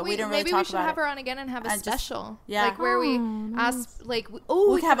psychologist, but we didn't really talk about it. Maybe we should have her on again and have a special. Like, where we ask, like... we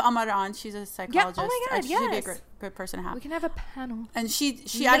can have Amar on. She's a psychologist. Yeah, oh my God, she'd be a good person to have. We can have a panel. And she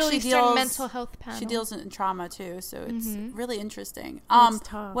actually deals... mental health panel. She deals in trauma, too, so it's really interesting. It's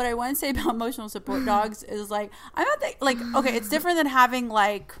tough. What I want to say about emotional support dogs is, like, I'm not like, okay, it's different than having,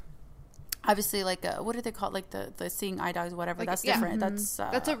 like, obviously, like, what do they call it? Like the seeing eye dogs, whatever. Like, that's different. That's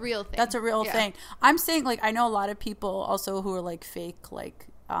a real thing. That's a real thing. I'm saying, like, I know a lot of people also who are, like, fake, like,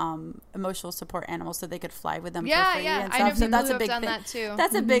 emotional support animals so they could fly with them for free and stuff. So that's a big thing. That too.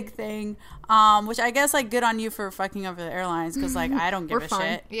 That's a big thing. Which I guess, like, good on you for fucking over the airlines, because, like, I don't give a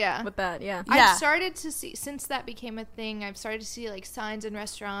shit. Yeah. With that, I've started to see, since that became a thing, I've started to see, like, signs in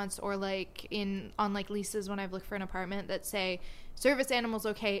restaurants or, like, on, like, leases when I've looked for an apartment that say, service animals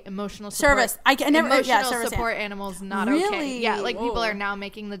okay, emotional support. Service. I never. Emotional support animals not okay. Yeah, like, people are now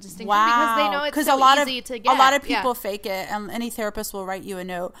making the distinction because they know it's so easy to get. A lot of people fake it, and any therapist will write you a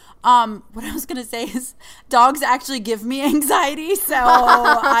note. What I was gonna say is, dogs actually give me anxiety, so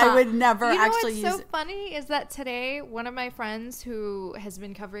I would never actually use it. What's so funny is that today, one of my friends who has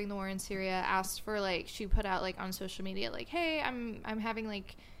been covering the war in Syria asked for, like, she put out, like, on social media, like, hey, I'm having,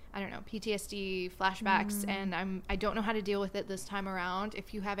 like, I don't know, PTSD flashbacks, and I don't know how to deal with it this time around.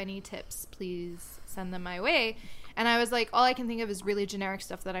 If you have any tips, please send them my way. And I was like, all I can think of is really generic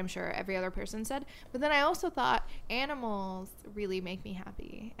stuff that I'm sure every other person said. But then I also thought animals really make me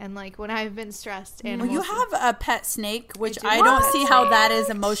happy. And, like, when I've been stressed, animals... Well, you have a pet snake, which I don't see how that is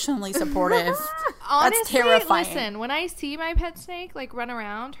emotionally supportive. Honestly, that's terrifying. Listen, when I see my pet snake, like, run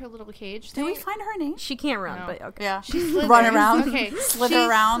around her little cage... Did we find her name? She can't run, but okay. Yeah. She slithers. Run around. Okay. Slither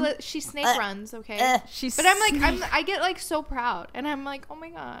around. She snake runs, okay? But I'm like, I get, like, so proud. And I'm like, oh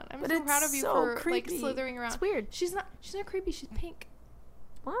my God. I'm so proud of you for, creepy. like, slithering around. It's weird. She's not creepy. She's pink.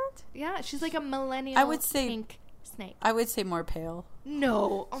 What? Yeah, she's like a millennial pink snake. I would say more pale.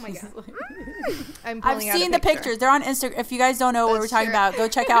 No. Oh my God. I've seen the pictures. They're on Instagram. If you guys don't know what we're talking about, go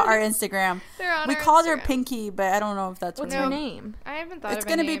check out our Instagram. We called her Pinky, but I don't know if that's what's her name. I haven't thought of It's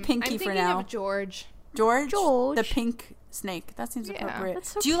going to be Pinky for now. Of George. George. The pink snake. That seems appropriate.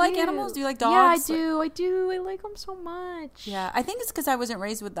 That's so do you cute. like animals? Do you like dogs? Yeah, I do. I like them so much. Yeah, I think it's because I wasn't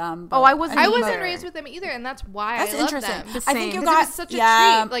raised with them. I wasn't raised with them either, and that's why I love them. I think you got such a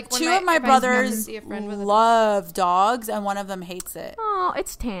treat. Like two of my brothers love dogs, and one of them hates it. Oh,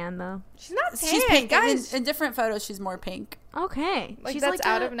 it's tan though. She's not tan, she's pink. guys. In different photos, she's more pink. Okay, she's that's like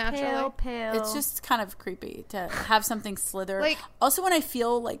out of natural pale. It's just kind of creepy to have something slither. Like also when I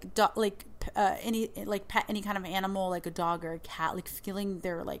feel like any pet any kind of animal, like a dog or a cat, like feeling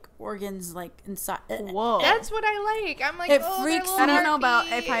their like organs like inside. Whoa, that's what I like. I'm like, it freaks me. I don't know about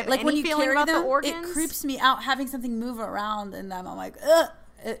if I have like any when you feeling carry about them, the organs. It creeps me out having something move around in them. I'm like, ugh.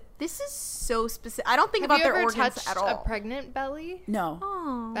 This is so specific. I don't think about their organs at all. Have you ever touched a pregnant belly? No.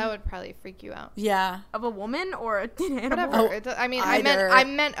 Oh. That would probably freak you out. Yeah. Of a woman or an animal? Whatever. I mean, I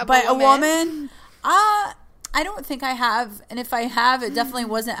meant a woman. A woman? I don't think I have. And if I have, it definitely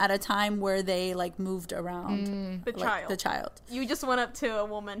wasn't at a time where they like moved around the child. You just went up to a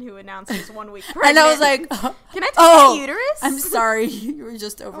woman who announced she's 1 week pregnant. And I was like, can I touch your uterus? I'm sorry. You were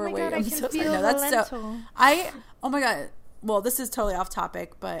just overweight. Oh my God, I'm so sorry. No, that's so. Oh my God. Well, this is totally off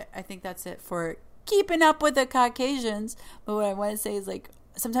topic, but I think that's it for keeping up with the Caucasians. But what I want to say is like,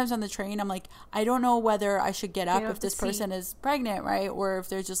 sometimes on the train, I'm like, I don't know whether I should get up if this person is pregnant, right? Or if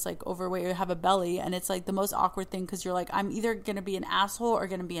they're just like overweight or have a belly. And it's like the most awkward thing because you're like, I'm either going to be an asshole or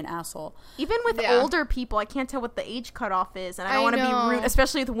going to be an asshole. Even with older people, I can't tell what the age cutoff is. And I don't want to be rude,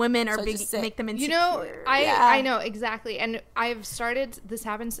 especially with women or make them insecure. You know, I know, exactly. And I've started, this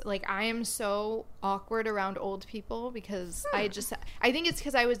happens, like I am so awkward around old people because I think it's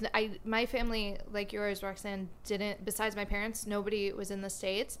because my family, like yours, Rokhsane, didn't, besides my parents, nobody was in the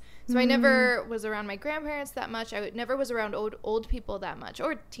States, so I never was around my grandparents that much. I never was around old people that much,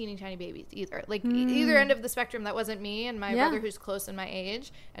 or teeny tiny babies either. Like either end of the spectrum, that wasn't me. And my brother, who's close in my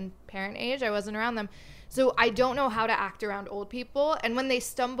age and parent age, I wasn't around them. So I don't know how to act around old people. And when they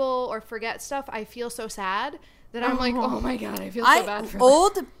stumble or forget stuff, I feel so sad that I'm like, oh my God, I feel so bad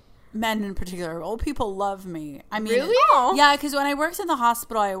for them. Men in particular, old people love me. I mean, really? Yeah, because when I worked in the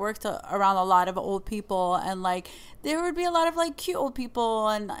hospital, I worked around a lot of old people, and like there would be a lot of like cute old people,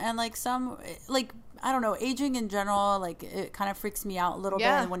 and like some like, I don't know, aging in general, like it kind of freaks me out a little bit.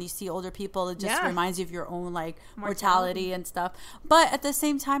 And when you see older people, it just reminds you of your own like mortality and stuff. But at the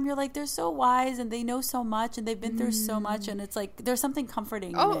same time, you're like, they're so wise and they know so much and they've been through so much, and it's like there's something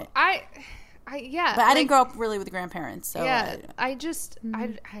comforting in it. Yeah, but I didn't grow up really with grandparents, so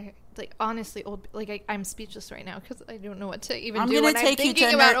I like honestly I'm speechless right now because I don't know what to even do when I'm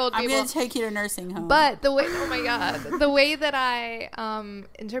thinking about old people. I'm gonna take you to nursing home. But the way, oh my God, the way that I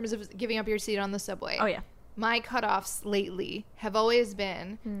in terms of giving up your seat on the subway. Oh yeah. My cutoffs lately have always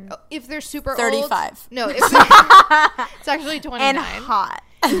been if they're super 35. old. No, it's actually 29. And hot.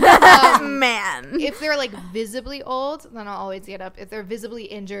 Man. If they're like visibly old, then I'll always get up. If they're visibly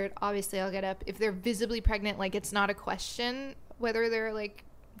injured, obviously I'll get up. If they're visibly pregnant, like it's not a question whether they're like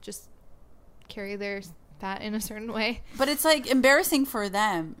just carry their fat in a certain way. But it's like embarrassing for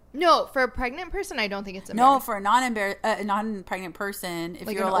them. No, for a pregnant person, I don't think it's embarrassing. No, for a non-pregnant person, if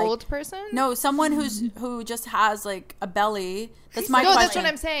like you're an like old person. No, someone who just has like a belly. That's my question. No, that's what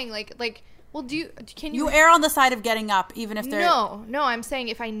I'm saying. Like. Well, can you err on the side of getting up even if they're No, I'm saying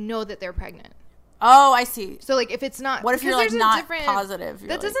if I know that they're pregnant. Oh, I see. So like if it's not, what if you're like not positive?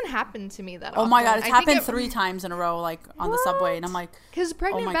 That doesn't happen to me that often. Oh my God, it's happened 3 times in a row, like on the subway, and I'm like, because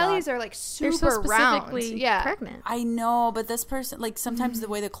pregnant bellies are like super so round. Pregnant. I know, but this person, like sometimes the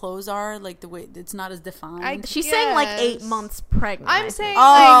way the clothes are, like the way it's not as defined. She's saying like 8 months pregnant. I'm saying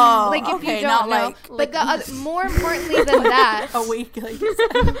like if you don't know, like, but more importantly than that, a week. Like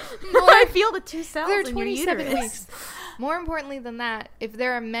I feel the 2 cells. They're in 27 your uterus. weeks. More importantly than that, if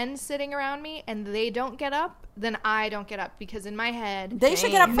there are men sitting around me and they don't get up, then I don't get up, because in my head, they should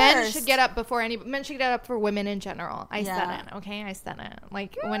get up men first. should get up before men should get up for women in general. I said it, okay? I said it.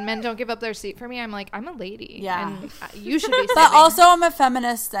 Like when men don't give up their seat for me, I'm like, I'm a lady. Yeah. And you should be But also I'm a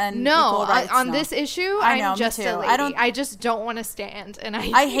feminist and no, equal rights. on this issue, I'm just a lady. I just don't want to stand, and I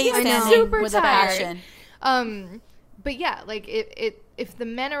hate standing with a passion. But yeah, like if the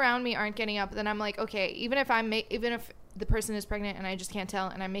men around me aren't getting up, then I'm like, okay, even if the person is pregnant and I just can't tell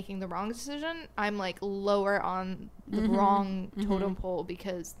and I'm making the wrong decision, I'm like lower on the wrong totem pole,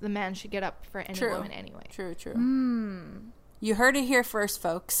 because the man should get up for any woman anyway. True. You heard it here first,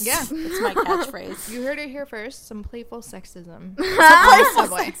 folks. Yeah. It's my catchphrase. You heard it here first. Some playful sexism.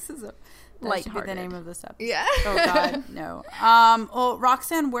 Sexism. That should be the name of this episode. Yeah. Oh God, no. Well,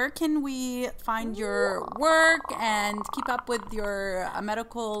 Rokhsane, where can we find your work and keep up with your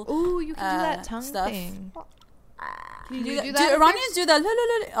medical? Ooh, you can do that tongue stuff? thing. Can you do that? Do Iranians do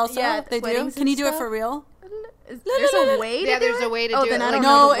that? Also, yeah, they do. Can you do it for real? There's a way to there's a way to do it.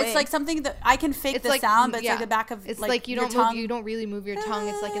 No, it's like something that I can fake the sound, but it's like the back of it's like you don't move. You don't really move your tongue.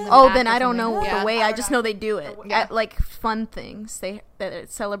 It's like in the back then I don't know the way. I just know they do it at like fun things. That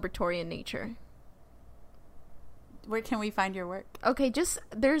it's celebratory in nature. Where can we find your work? Okay,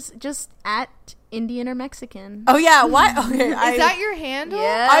 there's at Indian or Mexican. Oh yeah, what? Okay, is that your handle?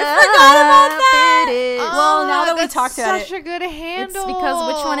 Yeah, I forgot about that. It is. Well, now that we talked about it, such a good handle. It's because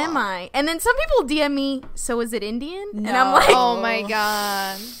which one am I? And then some people DM me. So is it Indian? No. And I'm like, oh my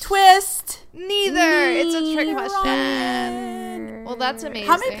god, twist. Neither. It's a trick question. Well, that's amazing.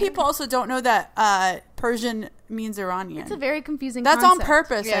 How many people also don't know that Persian means Iranian? It's a very confusing That's concept. on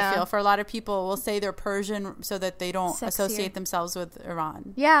purpose, I feel. For a lot of people will say they're Persian so that they don't associate themselves with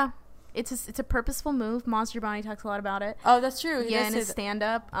Iran. Yeah. It's a purposeful move. Maz Jobrani talks a lot about it. Oh, that's true. Yeah, in his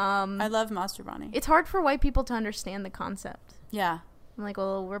stand-up. I love Maz Jobrani. It's hard for white people to understand the concept. Yeah. I'm like,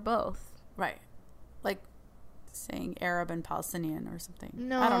 well, we're both. Right. Like saying Arab and Palestinian or something.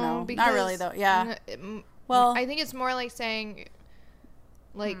 No, I don't know. Not really, though. Yeah. Well, I think it's more like saying...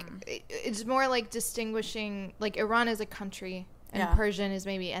 Like, it's more like distinguishing, like, Iran is a country, and Persian is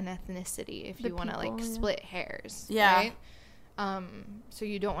maybe an ethnicity, if you want to, like, split hairs. Yeah. Right? So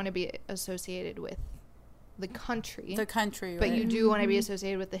you don't want to be associated with the country. The country, but you do want to be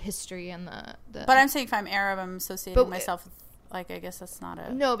associated with the history and the... But I'm saying if I'm Arab, I'm associating myself with, like, I guess that's not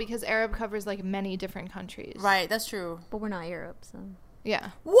a... No, because Arab covers, like, many different countries. Right, that's true. But we're not Arab, so...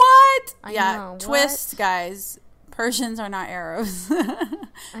 Yeah. What? I know. Twist, guys. Persians are not Arabs.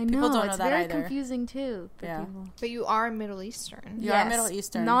 I know. People don't it's know that very either. Confusing too. For people. But you are Middle Eastern. You are Middle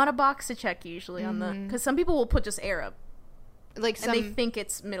Eastern. Not a box to check usually on the because some people will put just Arab. Like and they think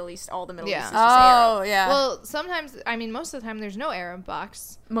it's Middle East. All the Middle East is just Arab. Yeah. Well, sometimes I mean most of the time there's no Arab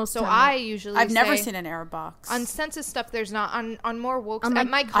box. So I usually I've never seen an Arab box on census stuff. There's not on more woke at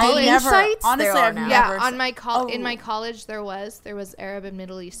my college. Honestly, I've never. On my in my college there was Arab and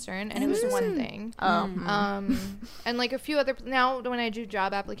Middle Eastern, and it was one thing. And like a few other now when I do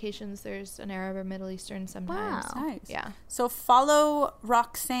job applications, there's an Arab or Middle Eastern sometimes. Wow, nice. Yeah. So follow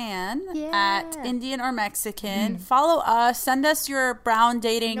Rokhsane at Indian or Mexican. Follow us. Send us your brown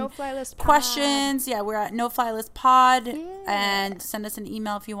dating questions. Yeah, we're at No Fly List Pod. And send us an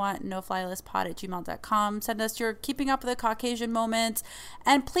email if you want, noflylistpod@gmail.com. Send us your keeping up with the Caucasian moments.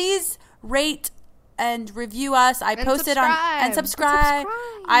 And please rate and review us. I posted on subscribe.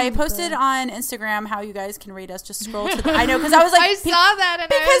 I posted on Instagram how you guys can rate us. Just scroll to the I know because I was like I saw that and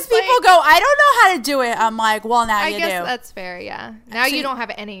because people go I don't know how to do it. I'm like, well, now you do. I guess that's fair. Yeah. Now you don't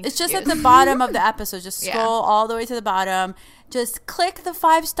have any. It's just at the bottom of the episode. Just scroll all the way to the bottom. Just click the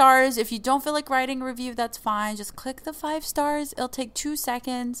 5 stars. If you don't feel like writing a review, that's fine. Just click the 5 stars. It'll take 2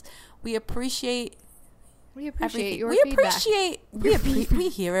 seconds. We appreciate everything. Your feedback. We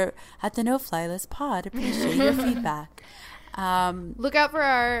here at the No Fly List Pod appreciate your feedback. Look out for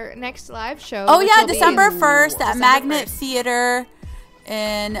our next live show. Oh yeah, December 1st at Magnet Theater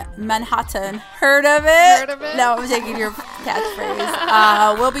in Manhattan. Heard of it? No, I'm taking your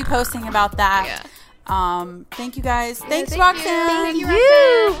catchphrase. We'll be posting about that. Yeah. Thank you guys. Thanks, Rokhsane. Thank you.